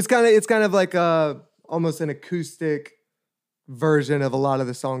 It's kind of like almost an acoustic version of a lot of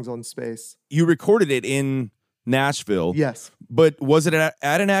the songs on Space. You recorded it in Nashville. Yes. But was it at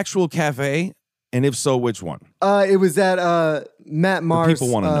an actual cafe? And if so, which one? It was at Matt Mars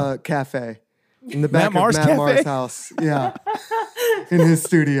people wanna know. cafe in the back Mars of Matt Cafe? Mars' house. Yeah, in his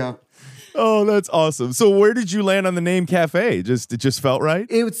studio. Oh, that's awesome. So where did you land on the name Cafe? It just felt right?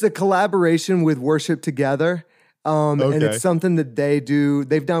 It's a collaboration with Worship Together. And Okay. it's something that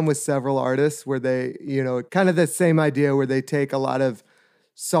they've done with several artists where they, kind of the same idea where they take a lot of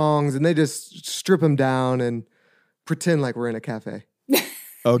songs and they just strip them down and pretend like we're in a cafe.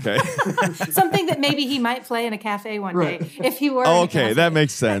 Okay. Something that maybe he might play in a cafe one Right. day if he were. Oh, in a okay, cafe. that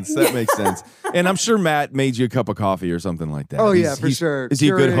makes sense. That makes sense. And I'm sure Matt made you a cup of coffee or something like that. Oh, yeah, He's- for sure. Is he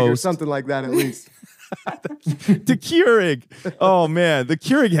a good Keurig or host? something like that at least. The Keurig. Oh man, the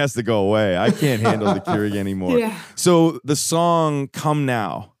Keurig has to go away. I can't handle the Keurig anymore. Yeah. So the song "Come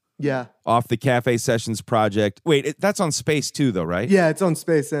Now" Yeah. off the Cafe Sessions project. Wait, that's on Space too, though, right? Yeah, it's on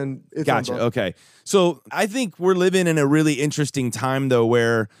Space and it's Gotcha. on both. Okay. So I think we're living in a really interesting time, though,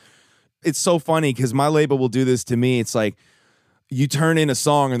 where it's so funny because my label will do this to me. It's like you turn in a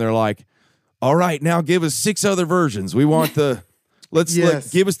song and they're like, all right, now give us 6 other versions. We want the,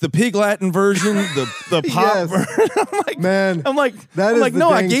 Yes. give us the Pig Latin version, the pop Yes. version. Man, I'm like, that is the no,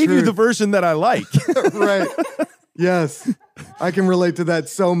 I dang gave you truth. the version that I like. right. Yes. I can relate to that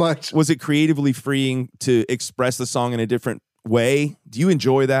so much. Was it creatively freeing to express the song in a different way? Do you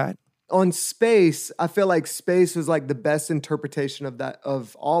enjoy that? On Space, I feel like Space was like the best interpretation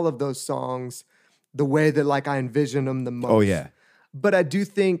of all of those songs, the way that like I envision them the most. Oh, yeah. But I do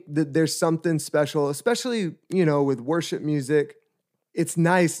think that there's something special, especially, with worship music. It's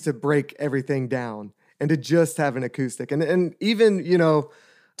nice to break everything down and to just have an acoustic. And even,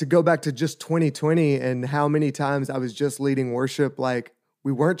 to go back to just 2020 and how many times I was just leading worship, like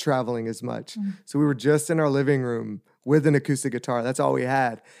we weren't traveling as much. So we were just in our living room with an acoustic guitar. That's all we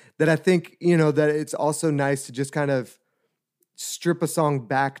had. That I think, that it's also nice to just kind of strip a song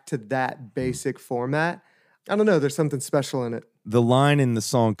back to that basic format. I don't know. There's something special in it. The line in the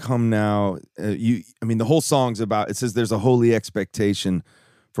song "Come Now," the whole song's about, it says there's a holy expectation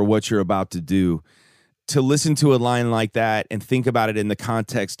for what you're about to do. To listen to a line like that and think about it in the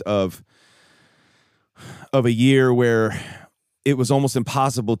context of a year where it was almost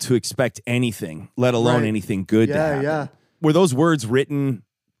impossible to expect anything, let alone Right. anything good to Yeah, happen. yeah. Were those words written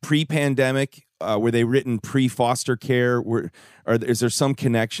pre-pandemic? Were they written pre-foster care? Is there some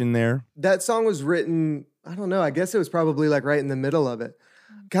connection there? That song was written, I don't know, I guess it was probably like right in the middle of it.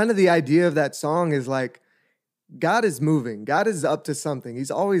 Kind of the idea of that song is like, God is moving. God is up to something.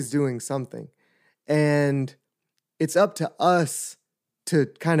 He's always doing something. And it's up to us to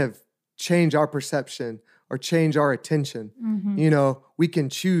kind of change our perception or change our attention. We can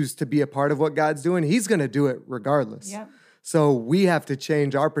choose to be a part of what God's doing. He's going to do it regardless. Yep. So we have to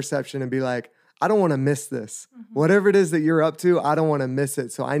change our perception and be like, I don't want to miss this. Whatever it is that you're up to, I don't want to miss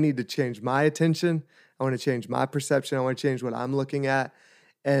it. So I need to change my attention. I want to change my perception. I want to change what I'm looking at.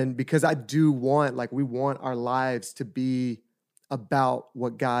 And because I do want, we want our lives to be about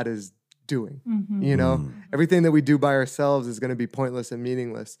what God is doing. Everything that we do by ourselves is going to be pointless and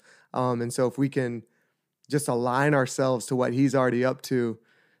meaningless. And so if we can just align ourselves to what He's already up to,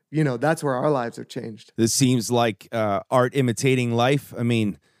 that's where our lives are changed. This seems like art imitating life.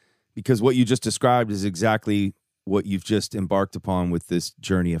 Because what you just described is exactly what you've just embarked upon with this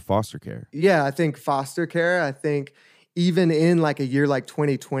journey of foster care. Yeah, I think foster care, I think even in like a year like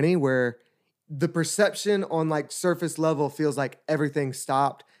 2020 where the perception on like surface level feels like everything's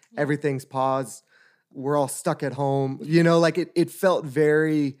stopped, everything's paused, we're all stuck at home, it felt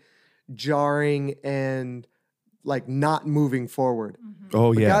very jarring and like not moving forward.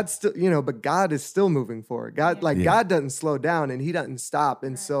 Oh, But yeah. God's still, but God is still moving forward. God doesn't slow down and He doesn't stop.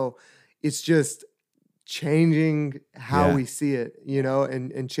 And so it's just changing how Yeah. we see it,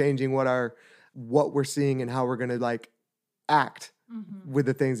 and changing what we're seeing and how we're gonna like act with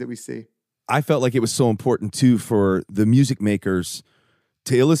the things that we see. I felt like it was so important too for the music makers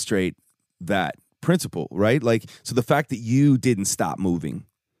to illustrate that principle, right? So the fact that you didn't stop moving,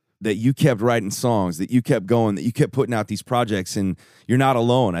 that you kept writing songs, that you kept going, that you kept putting out these projects, and you're not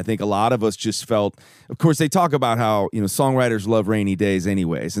alone. I think a lot of us just felt, of course, they talk about how, songwriters love rainy days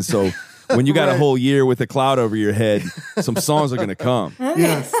anyways. And so when you got a Right. whole year with a cloud over your head, some songs are going to come.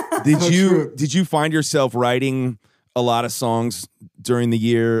 Yes. Did you find yourself writing a lot of songs during the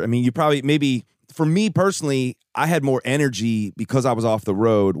year? You probably, maybe for me personally, I had more energy because I was off the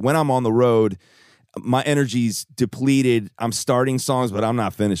road. When I'm on the road, my energy's depleted. I'm starting songs, but I'm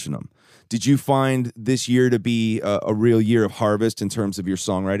not finishing them. Did you find this year to be a real year of harvest in terms of your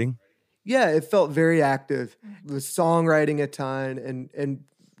songwriting? Yeah, it felt very active. It was songwriting a ton and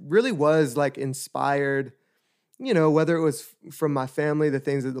really was like inspired, whether it was from my family, the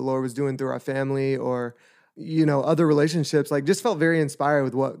things that the Lord was doing through our family, or, other relationships, like just felt very inspired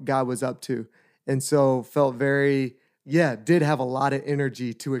with what God was up to. And so felt very, did have a lot of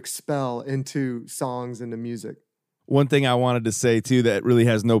energy to expel into songs and to music. One thing I wanted to say too that really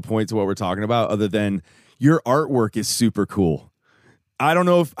has no point to what we're talking about other than your artwork is super cool. I don't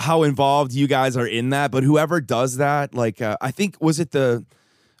know how involved you guys are in that, but whoever does that, like I think,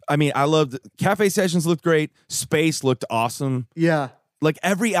 I loved Cafe Sessions looked great. Space looked awesome. Yeah. Like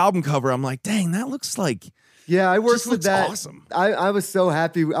every album cover, I'm like, dang, that looks like I worked just with looks that. Awesome. I was so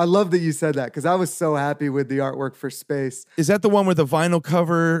happy. I love that you said that because I was so happy with the artwork for Space. Is that the one with the vinyl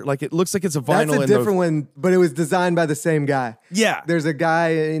cover? Like it looks like it's a vinyl. That's a different one, but it was designed by the same guy. Yeah. There's a guy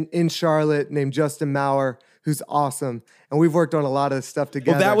in Charlotte named Justin Maurer who's awesome. And we've worked on a lot of stuff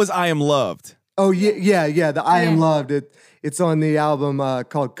together. Well, that was I Am Loved. Oh, yeah. The I Am Loved. It's on the album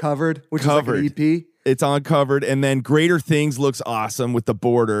called Covered, which is like an EP. It's on Covered, and then Greater Things looks awesome with the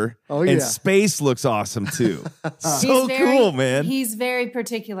border. Oh, yeah. And Space looks awesome too. He's very- cool, man. He's very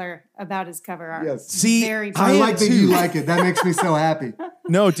particular about his cover art. Yes. See, Very I am like that too. you like it. That makes me so happy.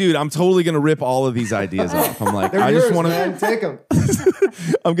 No, dude, I'm totally gonna rip all of these ideas off. I'm like, They're I yours, just want man. to. Take them.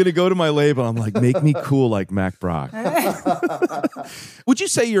 I'm gonna go to my label. I'm like, make me cool like Mack Brock. Would you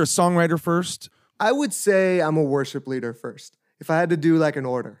say you're a songwriter first? I would say I'm a worship leader first. If I had to do like an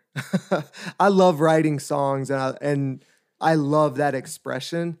order, I love writing songs and I love that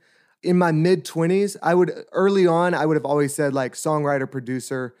expression. In my mid-20s, early on, I would have always said like songwriter,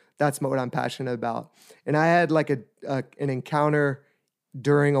 producer. That's what I'm passionate about. And I had like an encounter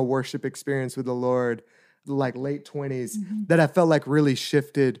during a worship experience with the Lord, like late 20s, that I felt like really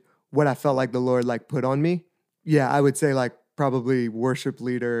shifted what I felt like the Lord like put on me. Yeah, I would say like probably worship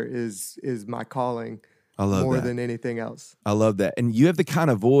leader is my calling. I love more that. than anything else. I love that. And you have the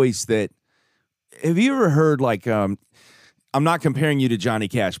kind of voice that, have you ever heard like, I'm not comparing you to Johnny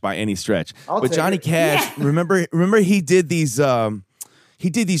Cash by any stretch, but take Johnny it. Cash, remember he did these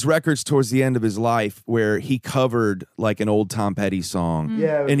records towards the end of his life where he covered like an old Tom Petty song.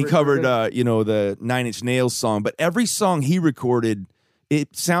 Yeah, And he covered, good. the Nine Inch Nails song, but every song he recorded,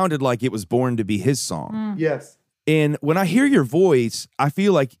 it sounded like it was born to be his song. Yes. And when I hear your voice, I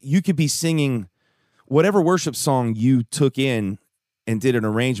feel like you could be singing whatever worship song you took in and did an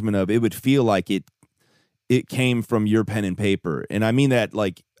arrangement of. It would feel like it came from your pen and paper. And I mean that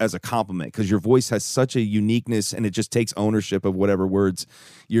like as a compliment because your voice has such a uniqueness and it just takes ownership of whatever words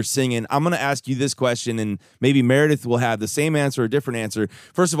you're singing. I'm going to ask you this question and maybe Meredith will have the same answer or a different answer.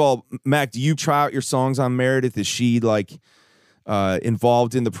 First of all, Mack, do you try out your songs on Meredith? Is she like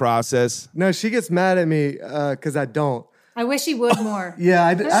involved in the process? No, she gets mad at me because I don't. I wish he would more. Yeah,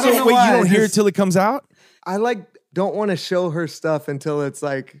 I don't know Wait, why. you don't I hear it just- till it comes out? I like don't want to show her stuff until it's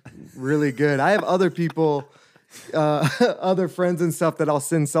like really good. I have other people, other friends and stuff that I'll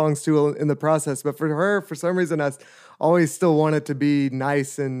send songs to in the process. But for her, for some reason, I always still want it to be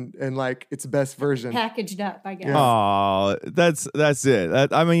nice and like its best version. Packaged up, I guess. Oh, that's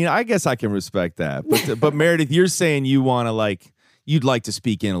it. I guess I can respect that. But Meredith, you're saying you want to you'd like to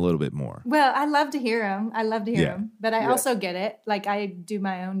speak in a little bit more. Well, I love to hear him. Yeah. But I also get it. Like I do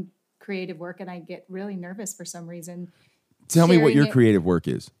my own creative work and I get really nervous for some reason. Tell me what sharing your it. creative work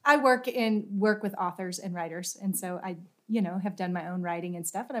is. I work with authors and writers. And so I, have done my own writing and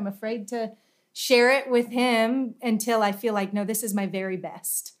stuff. And I'm afraid to share it with him until I feel like, no, this is my very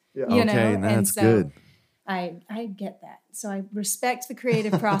best. Yeah. You know? Okay, And that's so good. I get that. So I respect the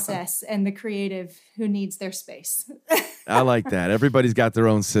creative process and the creative who needs their space. I like that. Everybody's got their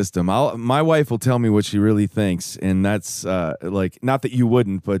own system. My wife will tell me what she really thinks, and that's not that you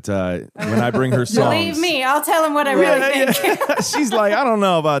wouldn't, but when I bring her songs, Believe me, I'll tell him what I really think. yeah. She's like, I don't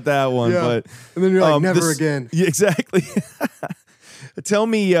know about that one, Yeah. but And then you're like, never again. Yeah, exactly. Tell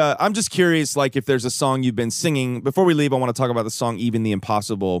me, I'm just curious, like if there's a song you've been singing. Before we leave, I want to talk about the song "Even the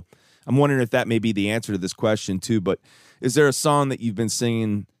Impossible." I'm wondering if that may be the answer to this question too. But is there a song that you've been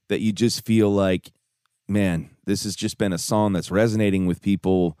singing that you just feel like, man, this has just been a song that's resonating with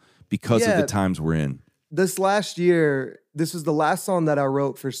people because of Yeah. the times we're in? This last year, this was the last song that I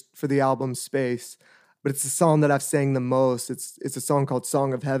wrote for the album Space, but it's the song that I've sang the most. It's a song called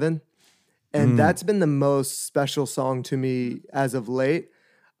Song of Heaven. And that's been the most special song to me as of late.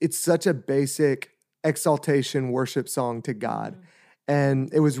 It's such a basic exaltation worship song to God.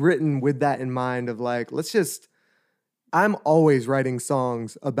 And it was written with that in mind of like, I'm always writing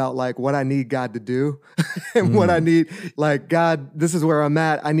songs about like what I need God to do and what I need, like, God, this is where I'm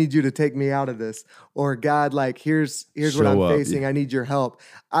at. I need you to take me out of this. Or God, like, here's what Show I'm up, facing. yeah. I need your help.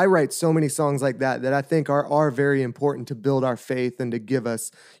 I write so many songs like that I think are very important to build our faith and to give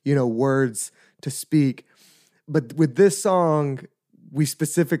us, words to speak. But with this song, we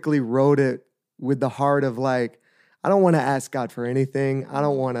specifically wrote it with the heart of like, I don't want to ask God for anything. I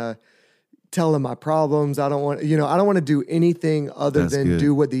don't want to tell him my problems. I don't want to do anything other That's than good.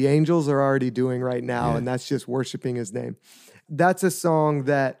 do what the angels are already doing right now. Yeah. And that's just worshiping his name. That's a song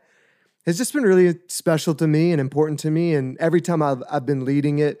that has just been really special to me and important to me. And every time I've been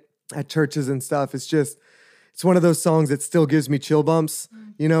leading it at churches and stuff, it's one of those songs that still gives me chill bumps.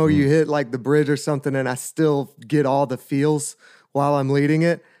 You know, you hit like the bridge or something and I still get all the feels while I'm leading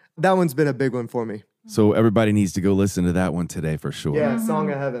it. That one's been a big one for me. So everybody needs to go listen to that one today for sure. Yeah,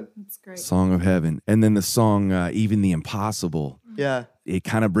 Song of Heaven. That's great. Song of Heaven. And then the song, Even the Impossible. Yeah. It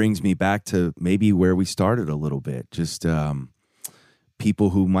kind of brings me back to maybe where we started a little bit. Just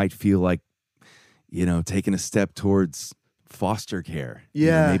people who might feel like, taking a step towards foster care.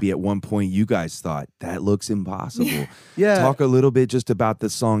 Yeah. Maybe at one point you guys thought that looks impossible. Yeah. Talk a little bit just about the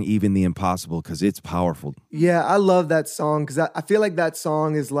song, Even the Impossible, because it's powerful. Yeah, I love that song because I feel like that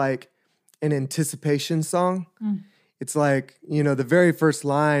song is like an anticipation song. It's like, the very first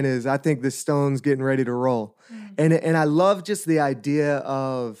line is, I think the stone's getting ready to roll. And I love just the idea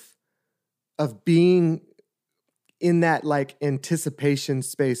of being in that like anticipation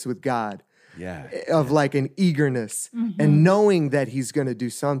space with God. Yeah. Of like an eagerness and knowing that he's going to do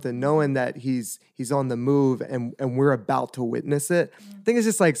something, knowing that he's on the move and we're about to witness it. I think it's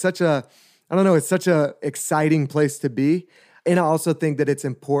just like it's such a exciting place to be. And I also think that it's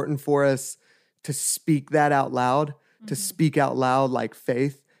important for us to speak that out loud, to speak out loud like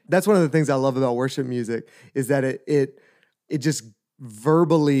faith. That's one of the things I love about worship music is that it just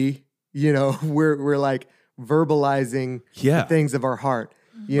verbally, we're like verbalizing the things of our heart.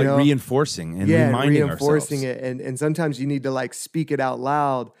 Reinforcing and reminding reinforcing ourselves. it. And sometimes you need to like speak it out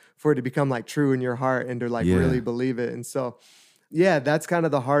loud for it to become like true in your heart and to like really believe it. And so, yeah, that's kind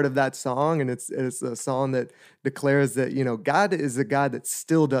of the heart of that song. And it's a song that declares that, God is a God that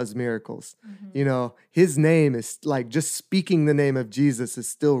still does miracles. His name is like just speaking the name of Jesus is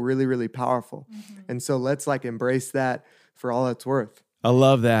still really, really powerful. And so let's like embrace that for all it's worth. I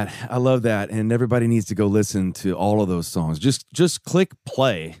love that. And everybody needs to go listen to all of those songs. Just click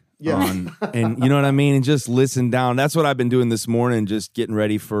play on, and you know what I mean? And just listen down. That's what I've been doing this morning, just getting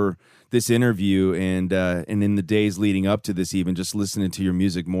ready for this interview and in the days leading up to this, even just listening to your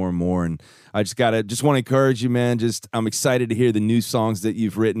music more and more. And I just want to encourage you, man. I'm excited to hear the new songs that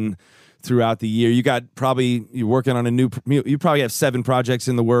you've written throughout the year. You're working on you probably have 7 projects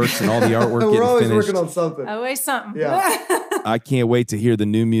in the works and all the artwork getting We're always finished. working on something. Always something. Yeah. I can't wait to hear the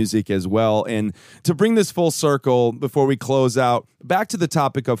new music as well. And to bring this full circle before we close out, back to the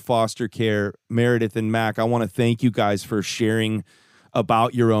topic of foster care, Meredith and Mack, I want to thank you guys for sharing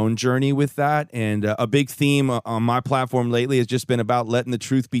about your own journey with that. And a big theme on my platform lately has just been about letting the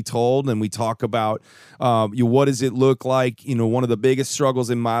truth be told. And we talk about what does it look like? One of the biggest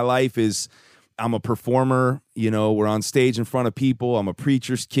struggles in my life is I'm a performer. We're on stage in front of people. I'm a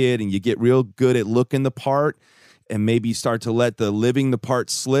preacher's kid, and you get real good at looking the part. And maybe you start to let the living the part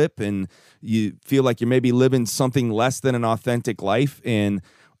slip and you feel like you're maybe living something less than an authentic life. And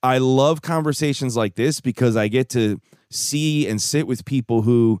I love conversations like this because I get to see and sit with people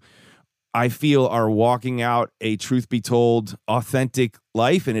who I feel are walking out a truth be told, authentic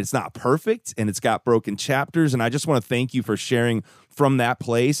life. And it's not perfect and it's got broken chapters. And I just want to thank you for sharing from that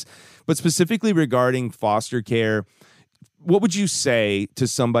place. But specifically regarding foster care, what would you say to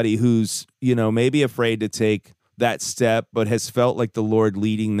somebody who's, maybe afraid to take that step, but has felt like the Lord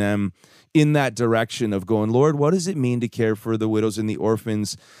leading them in that direction of going, Lord, what does it mean to care for the widows and the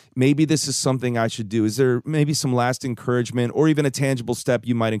orphans? Maybe this is something I should do. Is there maybe some last encouragement or even a tangible step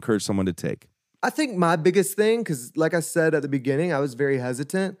you might encourage someone to take? I think my biggest thing, because like I said at the beginning, I was very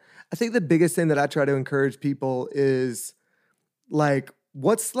hesitant. I think the biggest thing that I try to encourage people is like,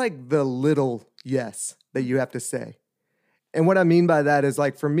 what's like the little yes that you have to say? And what I mean by that is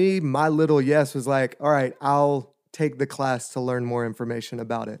like, for me, my little yes was like, all right, I'll take the class to learn more information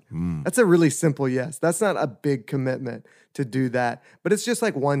about it. That's a really simple yes. That's not a big commitment to do that, but it's just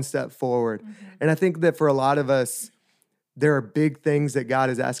like one step forward. And I think that for a lot of us, there are big things that God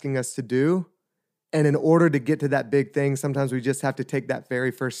is asking us to do. And in order to get to that big thing, sometimes we just have to take that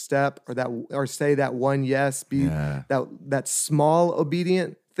very first step or say that one yes, that small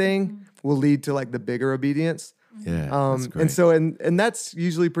obedient thing will lead to like the bigger obedience. Yeah, that's great. And so, and that's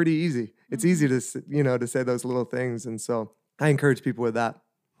usually pretty easy. It's easy to, to say those little things. And so I encourage people with that.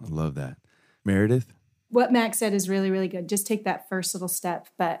 I love that. Meredith? What Mac said is really, really good. Just take that first little step.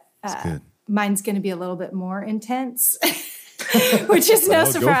 But good. mine's going to be a little bit more intense, which is no Well,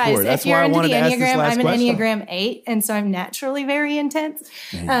 go surprise. for it. That's If you're why I into the wanted to ask this Enneagram, last I'm an question. Enneagram 8, and so I'm naturally very intense.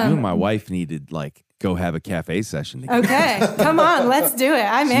 Man, you and my wife needed like go have a cafe session together. Okay, come on, let's do it.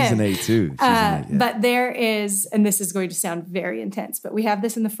 I'm She's in. an A too. She's an A, yeah. But there is, and this is going to sound very intense, but we have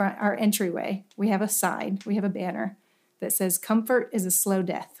this in the front, our entryway. We have a sign, we have a banner that says, "Comfort is a slow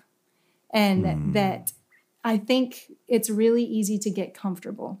death." And that I think it's really easy to get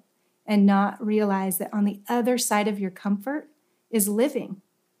comfortable and not realize that on the other side of your comfort is living.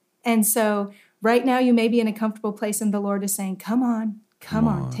 And so right now you may be in a comfortable place and the Lord is saying, come on,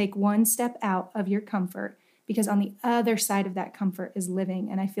 take one step out of your comfort, because on the other side of that comfort is living.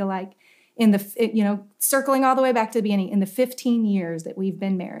 And I feel like circling all the way back to the beginning, in the 15 years that we've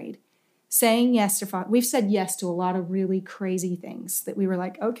been married, saying yes to we've said yes to a lot of really crazy things that we were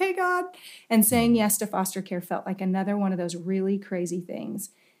like, okay, God, and saying yes to foster care felt like another one of those really crazy things.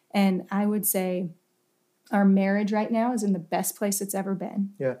 And I would say our marriage right now is in the best place it's ever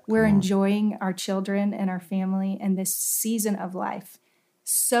been. Yeah. We're enjoying our children and our family and this season of life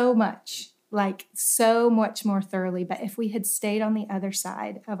so much more thoroughly. But if we had stayed on the other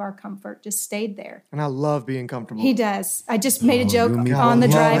side of our comfort, just stayed there. And I love being comfortable. He does. I just made a joke you on the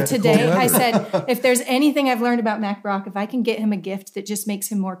love drive it. today. Cool I weather. said, if there's anything I've learned about Mack Brock, if I can get him a gift that just makes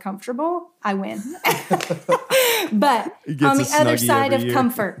him more comfortable, I win. But gets on a the other Snuggie side every of year.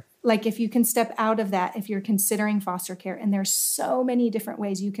 comfort, like if you can step out of that, if you're considering foster care, and there's so many different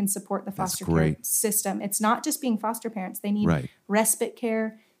ways you can support the foster care great. system. It's not just being foster parents. They need Right. respite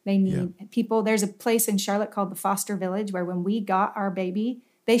care. They need people. There's a place in Charlotte called the Foster Village where when we got our baby,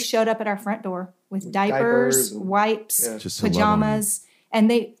 they showed up at our front door with diapers, and- wipes, Just to love on pajamas. And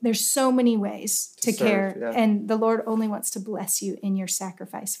there's so many ways to serve, care. yeah. And the Lord only wants to bless you in your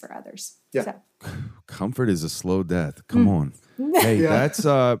sacrifice for others. Yeah. So, Comfort is a slow death. Come on. Hey, that's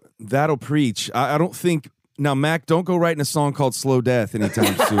that'll preach. I don't think now, Mac, don't go writing a song called Slow Death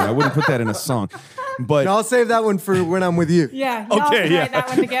anytime soon. I wouldn't put that in a song. But And I'll save that one for when I'm with you. yeah. Y'all Okay, can yeah. write that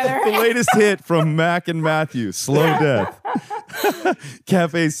one together. the latest hit from Mac and Matthew, Slow Death.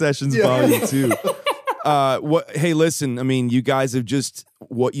 Cafe Sessions Volume 2. Hey, listen, I mean, you guys have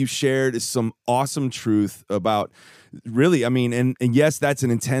what you shared is some awesome truth about really, I mean, and yes, that's an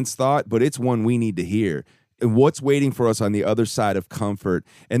intense thought, but it's one we need to hear. And what's waiting for us on the other side of comfort.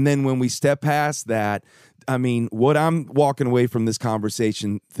 And then when we step past that, I mean, what I'm walking away from this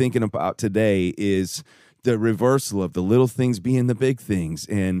conversation thinking about today is the reversal of the little things being the big things.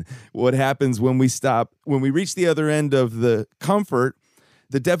 And what happens when we reach the other end of the comfort,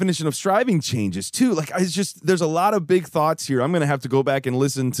 the definition of striving changes too. Like there's a lot of big thoughts here. I'm going to have to go back and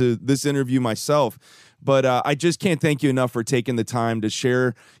listen to this interview myself. But I just can't thank you enough for taking the time to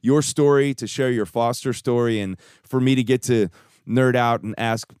share your story, to share your foster story, and for me to get to nerd out and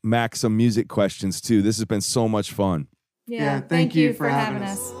ask Mac some music questions too. This has been so much fun. Yeah. thank you for having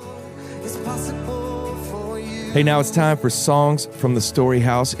us. It's possible for you. Hey, now it's time for Songs from the Story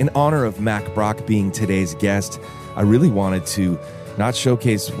House. In honor of Mack Brock being today's guest, I really wanted to not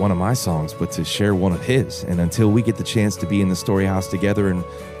showcase one of my songs, but to share one of his. And until we get the chance to be in the Story House together and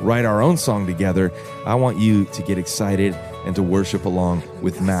write our own song together, I want you to get excited and to worship along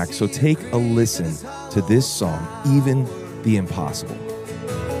with Mack. So take a listen to this song, Even the Impossible.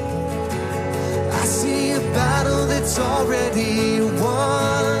 I see a battle that's already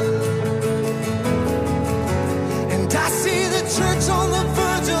won. And I see the church on the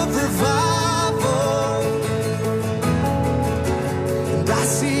verge of revival. And I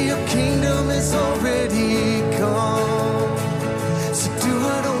see your kingdom is already come. So do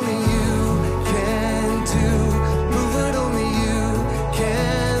what only you can do. Move what only you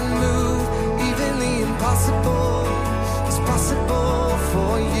can move. Even the impossible is possible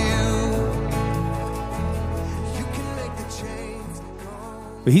for you. You can make the chains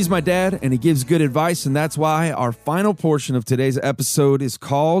go. But he's my dad, and he gives good advice, and that's why our final portion of today's episode is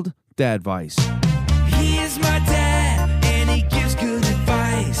called Dadvice. He is my dad, and he gives good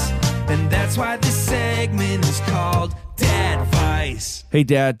advice. And that's why this segment is called Dadvice. Hey,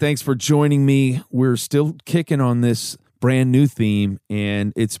 Dad, thanks for joining me. We're still kicking on this brand new theme,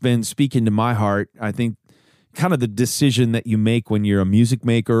 and it's been speaking to my heart. I think kind of the decision that you make when you're a music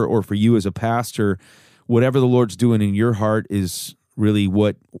maker, or for you as a pastor, whatever the Lord's doing in your heart is really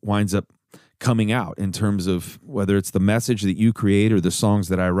what winds up coming out in terms of whether it's the message that you create or the songs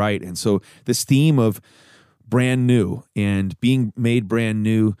that I write. And so this theme of brand new and being made brand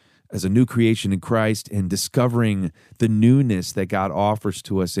new as a new creation in Christ and discovering the newness that God offers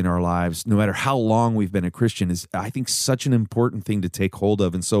to us in our lives, no matter how long we've been a Christian, is, I think, such an important thing to take hold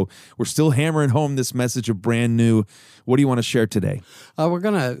of. And so we're still hammering home this message of brand new. What do you want to share today? We're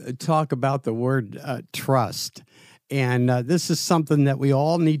going to talk about the word trust. And this is something that we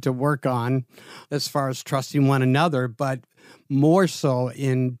all need to work on as far as trusting one another, but more so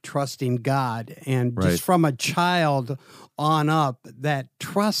in trusting God. And Right. just from a child on up, that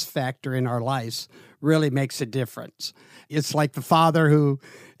trust factor in our lives really makes a difference. It's like the father who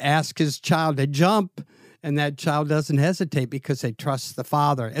asks his child to jump, and that child doesn't hesitate because they trust the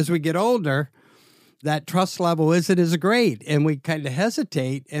father. As we get older, that trust level isn't as great, and we kind of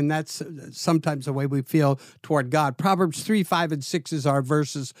hesitate, and that's sometimes the way we feel toward God. Proverbs 3, 5, and 6 is our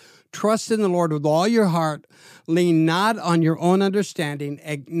verses. Trust in the Lord with all your heart. Lean not on your own understanding.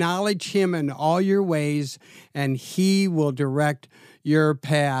 Acknowledge him in all your ways, and he will direct your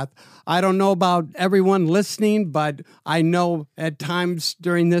path. I don't know about everyone listening, but I know at times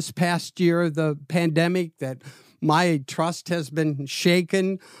during this past year of the pandemic that my trust has been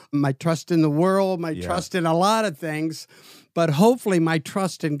shaken, my trust in the world, my trust in a lot of things, but hopefully my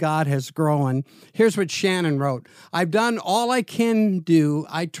trust in God has grown. Here's what Shannon wrote. I've done all I can do.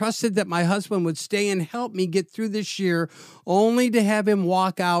 I trusted that my husband would stay and help me get through this year, only to have him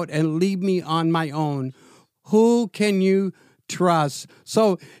walk out and leave me on my own. Who can you trust?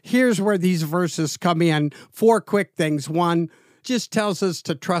 So here's where these verses come in. 4 quick things. 1, just tells us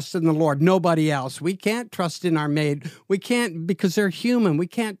to trust in the Lord, nobody else. We can't trust in our maid. We can't because they're human. We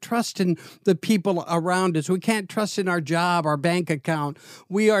can't trust in the people around us. We can't trust in our job, our bank account.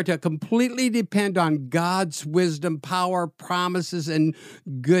 We are to completely depend on God's wisdom, power, promises, and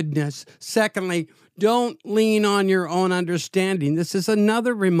goodness. Secondly, don't lean on your own understanding. This is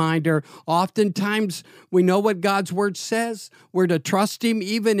another reminder. Oftentimes, we know what God's word says. We're to trust him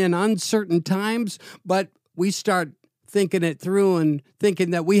even in uncertain times, but we start thinking it through and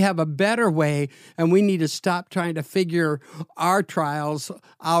thinking that we have a better way, and we need to stop trying to figure our trials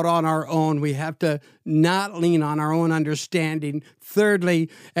out on our own. We have to not lean on our own understanding. Thirdly,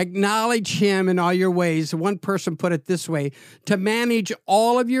 acknowledge him in all your ways. One person put it this way: to manage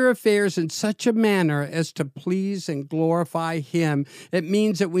all of your affairs in such a manner as to please and glorify him. It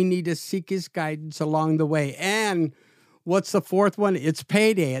means that we need to seek his guidance along the way. And what's the 4th one? It's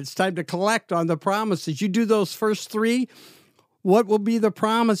payday. It's time to collect on the promises. You do those first 3, what will be the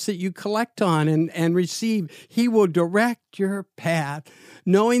promise that you collect on and receive? He will direct your path.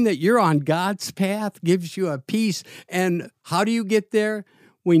 Knowing that you're on God's path gives you a peace. And how do you get there?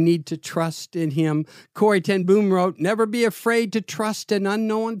 We need to trust in him. Corrie ten Boom wrote, never be afraid to trust an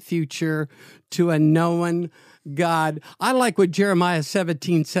unknown future to a known God. I like what Jeremiah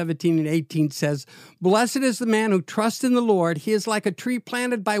 17, 17, and 18 says. Blessed is the man who trusts in the Lord. He is like a tree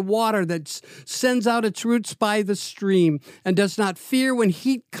planted by water that sends out its roots by the stream and does not fear when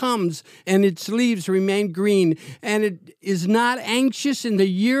heat comes and its leaves remain green. And it is not anxious in the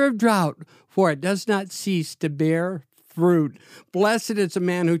year of drought, for it does not cease to bear fruit. Blessed is a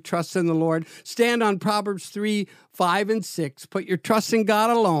man who trusts in the Lord. Stand on Proverbs 3, 5, and 6. Put your trust in God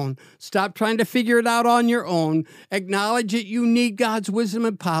alone. Stop trying to figure it out on your own. Acknowledge that you need God's wisdom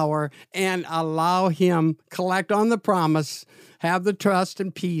and power, and allow him collect on the promise. Have the trust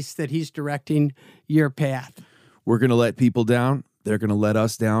and peace that he's directing your path. We're going to let people down. They're going to let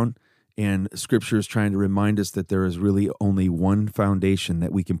us down. And Scripture is trying to remind us that there is really only one foundation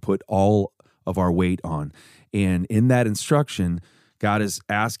that we can put all of our weight on. And in that instruction, God is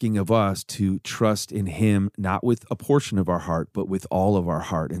asking of us to trust in him, not with a portion of our heart, but with all of our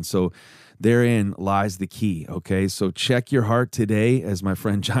heart. And so therein lies the key, okay? So check your heart today, as my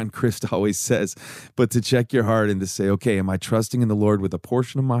friend John Christ always says, but to check your heart and to say, okay, am I trusting in the Lord with a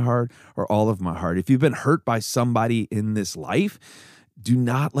portion of my heart or all of my heart? If you've been hurt by somebody in this life, do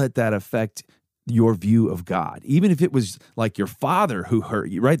not let that affect your view of God. Even if it was like your father who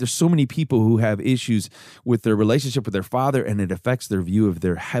hurt you, right? There's so many people who have issues with their relationship with their father, and it affects their view of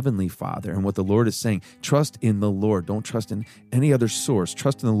their heavenly Father. And what the Lord is saying, trust in the Lord. Don't trust in any other source.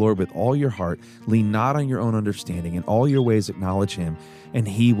 Trust in the Lord with all your heart. Lean not on your own understanding. In all your ways acknowledge him, and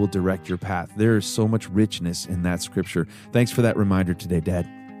he will direct your path. There is so much richness in that scripture. Thanks for that reminder today, Dad.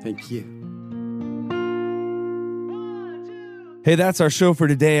 Thank you. Hey, that's our show for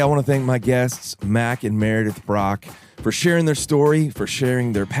today. I want to thank my guests, Mack and Meredith Brock, for sharing their story, for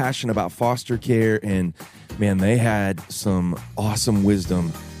sharing their passion about foster care. And man, they had some awesome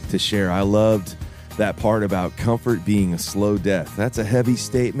wisdom to share. I loved that part about comfort being a slow death. That's a heavy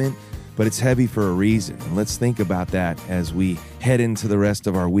statement, but it's heavy for a reason. And let's think about that as we head into the rest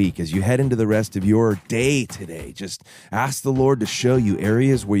of our week. As you head into the rest of your day today, just ask the Lord to show you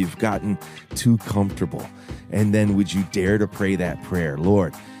areas where you've gotten too comfortable. And then would you dare to pray that prayer?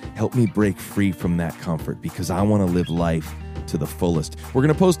 Lord, help me break free from that comfort because I want to live life to the fullest. We're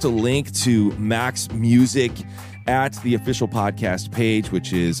going to post a link to Mack's music at the official podcast page,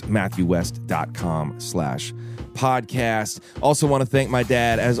 which is matthewwest.com/podcast. podcast. Also want to thank my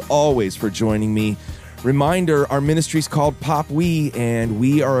dad, as always, for joining me. Reminder, our ministry is called Pop We, and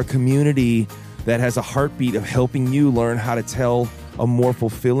we are a community that has a heartbeat of helping you learn how to tell a more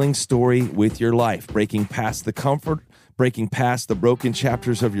fulfilling story with your life, breaking past the comfort, breaking past the broken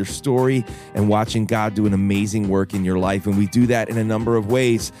chapters of your story, and watching God do an amazing work in your life. And we do that in a number of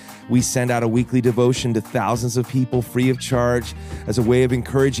ways. We send out a weekly devotion to thousands of people free of charge as a way of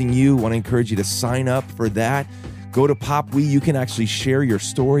encouraging you. I want to encourage you to sign up for that. Go to PopWe. You can actually share your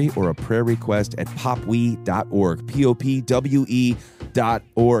story or a prayer request at popwe.org, popwe.org.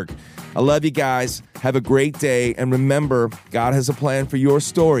 I love you guys. Have a great day. And remember, God has a plan for your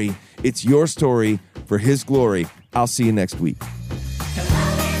story. It's your story for His glory. I'll see you next week.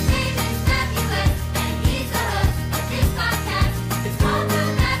 Hello, his name is Matthew West, and he's the host of this podcast. It's called the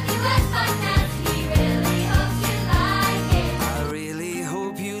Matthew West Podcast. He really hopes you like it. I really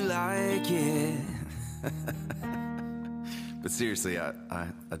hope you like it. But seriously, I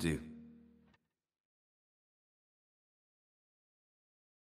do.